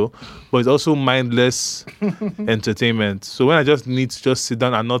stupid show, but it's also mindless entertainment. So when I just need to just sit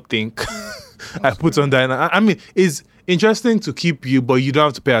down and not think, I put on Dynasty. I mean, it's interesting to keep you, but you don't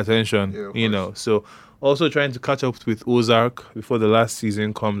have to pay attention. Yeah, So also trying to catch up with Ozark before the last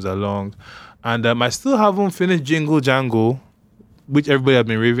season comes along. And I still haven't finished Jingle Jangle, which everybody has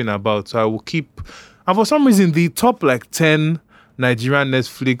been raving about. So I will keep. And for some reason, the top 10 Nigerian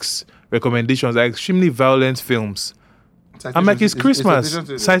Netflix recommendations are extremely violent films. I'm like, it's Christmas.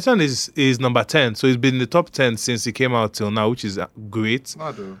 Citation is number 10. So it's been in the top 10 since it came out till now, which is great.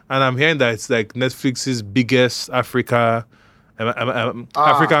 And I'm hearing that it's like Netflix's biggest African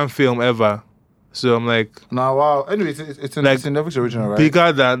film ever. So I'm like, no, wow. Anyway, it's a Netflix original, right?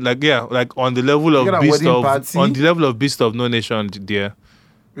 Bigger than on the level of Beast of No Nation, dear.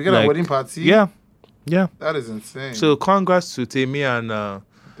 We got a wedding party. Yeah. That is insane. So congrats to Temi and the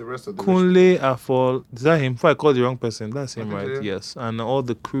rest of the Kunle Afol. Is that him? Before I called the wrong person, that's him, right? Yeah. Yes, and all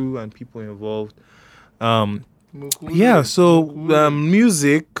the crew and people involved. Mukule. So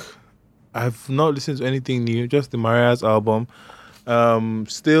music. I've not listened to anything new. Just the Mariah's album.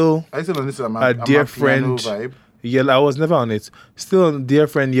 Still, I still on this a dear friend. Vibe. Yella, I was never on it. Still on dear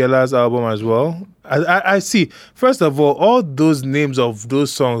friend Yella's album as well. I see. First of all those names of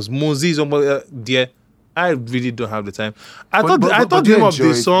those songs, Muzi, dear, I really don't have the time. I thought the name of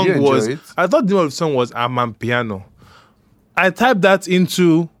the song was Amapiano. I typed that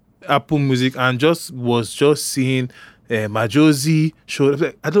into Apple Music and was just seeing Majozi show.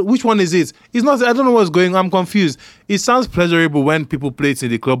 Which one is it? It's not. I don't know what's going on. I'm confused. It sounds pleasurable when people play it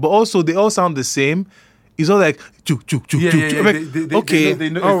in the club, but also they all sound the same. It's all like chuk chuk chuk chuk. Okay,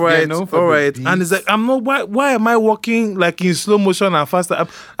 all right. And it's like I'm not. Why am I walking like in slow motion and faster?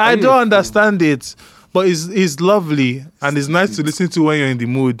 I don't understand it. But it's lovely and it's nice to listen to when you're in the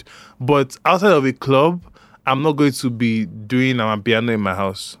mood. But outside of a club, I'm not going to be doing piano in my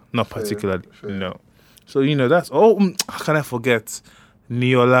house. Not particularly. Fair. No. So, that's... Oh, how can I forget?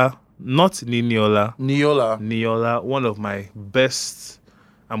 Niola, not Niniola. Niola. One of my best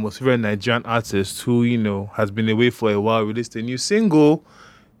and most favorite Nigerian artists who, has been away for a while, released a new single.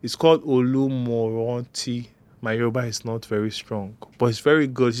 It's called Olumoranti. My Yoruba is not very strong, but it's very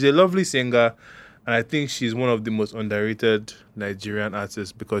good. She's a lovely singer, and I think she's one of the most underrated Nigerian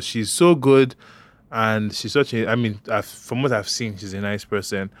artists because she's so good, and she's such a, from what I've seen, she's a nice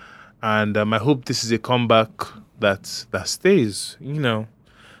person. And I hope this is a comeback that stays,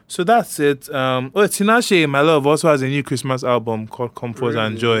 So that's it. Tinashe, my love, also has a new Christmas album called Comfort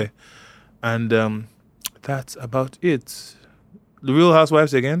and Joy. And that's about it. The Real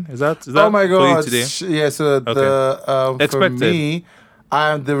Housewives again? Is that oh my God. for you today? Yeah, so Okay. for me,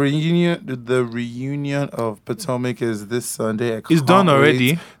 the reunion of Potomac is this Sunday. It's done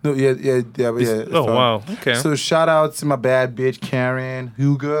already? No, yeah. It's oh, done. wow. Okay. So shout out to my bad bitch, Karen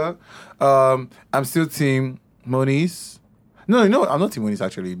Huger. I'm still team Moniz. No, I'm not team Moniz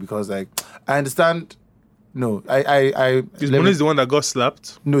actually because I understand. No, I Is Moniz the one that got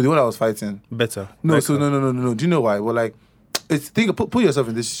slapped? No, the one I was fighting. Better. No, so no. Do you know why? Well, put yourself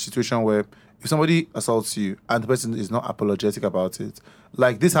in this situation where if somebody assaults you and the person is not apologetic about it,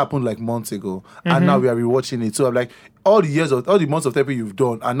 like this happened like months ago, and now we are rewatching it. So I'm like, all the months of therapy you've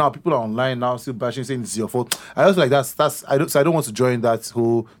done, and now people are online now still bashing, saying it's your fault. I also like I don't want to join that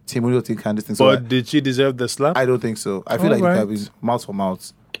whole testimonial thing kind of thing. So but did she deserve the slap? I don't think so. I feel like it can be mouth for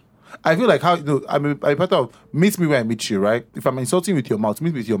mouth. I feel like I'm part of meet me where I meet you, right? If I'm insulting with your mouth,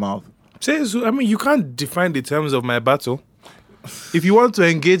 meet me with your mouth. You can't define the terms of my battle. If you want to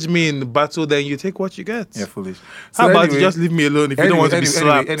engage me in the battle, then you take what you get. Yeah, foolish. How about you just leave me alone if you don't want to be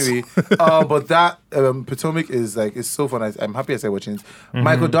slapped? Anyway, but that Potomac is like, it's so fun. I'm happy I started watching it.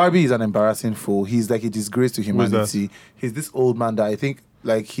 Michael Darby is an embarrassing fool. He's like a disgrace to humanity. He's this old man that I think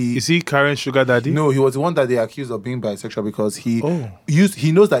is he Karen Sugar Daddy? No, he was the one that they accused of being bisexual because he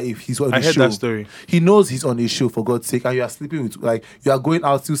knows that if he's on a show, I heard that story. He knows he's on a show, for God's sake, and you are sleeping with, like, you are going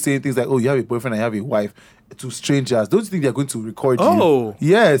out still saying things like, oh, you have a boyfriend and you have a wife to strangers. Don't you think they're going to record you?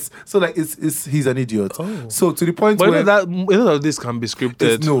 Yes. So like he's an idiot. So to the point but where a lot of this can be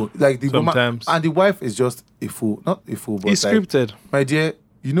scripted. No, like the sometimes. Woman, and the wife is just a fool. Not a fool, but it's scripted. My dear,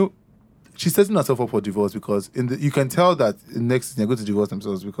 she's setting herself up for divorce because you can tell that next they're going to divorce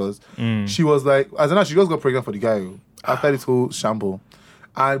themselves because she was like, as an she just got pregnant for the guy after this whole shamble.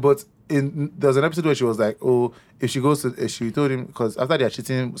 But there was an episode where she was like, oh, if she told him, because after their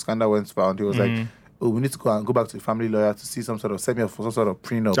cheating scandal went found, he was like, oh, we need to go back to the family lawyer to see some sort of set me up for some sort of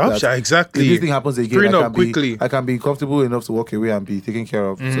prenup. Exactly. If this thing happens again, prenup quickly. I can be comfortable enough to walk away and be taken care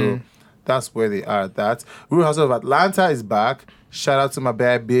of. So that's where they are at that. Real Housewives of Atlanta is back. Shout out to my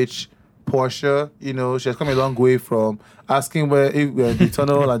bad bitch, Portia. She's come a long way from asking where the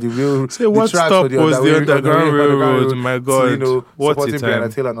tunnel and the real what stop was the Underground Railroad. My God, to, what supporting a time.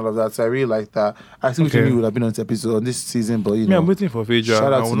 Brianna Taylor and all of that. So I really like that. I think we would have been on this episode on this season, but I'm waiting for Phaedra.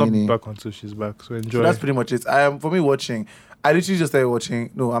 Shout out I will to not Nini. be back until she's back. So enjoy. So that's pretty much it. For me watching. I literally just started watching.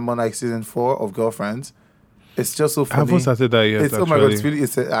 No, I'm on like season 4 of Girlfriends. It's just so funny. I haven't started that yet. Oh my God, it's really.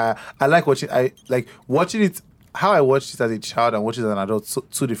 I like watching. I like watching it. How I watched it as a child and watched it as an adult,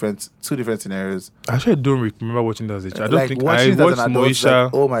 two different scenarios. Actually, I don't remember watching it as a child. I don't think I watching watched adult, Moesha.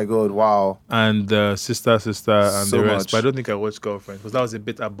 oh my God, wow. And Sister, and so the rest. Much. But I don't think I watched Girlfriend because that was a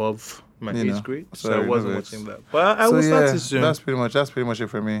bit above my age grade. So I wasn't watching that. But I will start it soon. That's pretty much it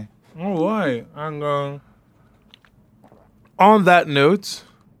for me. All right. And on that note,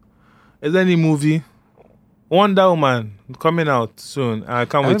 is there any movie? Wonder Woman coming out soon. I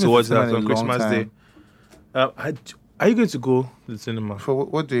can't wait to watch that on Christmas Day. Are you going to go to the cinema? For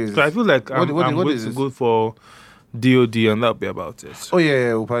what day is it? So I feel like I'm going to go for DOD and that'll be about it. Oh yeah,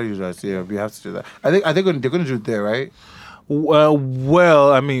 we'll probably do that. Yeah, we have to do that. I think they're going to do it there, right?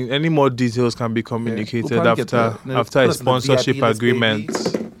 Well, I mean, any more details can be communicated after a sponsorship agreement.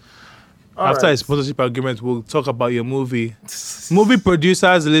 After a sponsorship agreement, we'll talk about your movie. Movie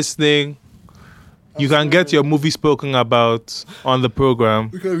producers listening, you can get your movie spoken about on the program.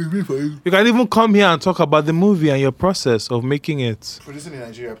 We can review for you. You can even come here and talk about the movie and your process of making it. Producing in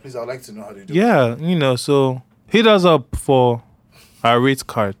Nigeria, please, I'd like to know how they do it. Yeah, so hit us up for our rate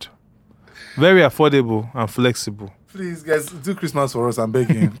card. Very affordable and flexible. Please, guys, do Christmas for us. I'm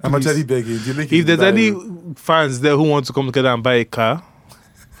begging. I'm actually begging. If there's any fans there who want to come together and buy a car,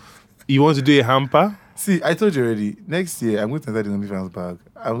 you want to do a hamper? See, I told you already. Next year, I'm going to enter the OnlyFans bag.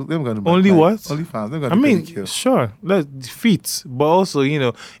 I'm going to Only what? OnlyFans. Sure. Let's fit. But also, if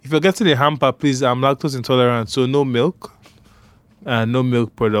you're getting a hamper, please, I'm lactose intolerant, so no milk. No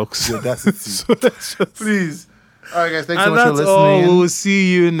milk products. Yeah, that's it. So that's just... Please. All right, guys. Thanks so and much for that's listening. all. We'll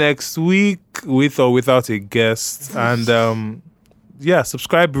see you next week with or without a guest. And yeah,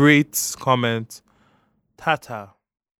 subscribe, rate, comment. Tata.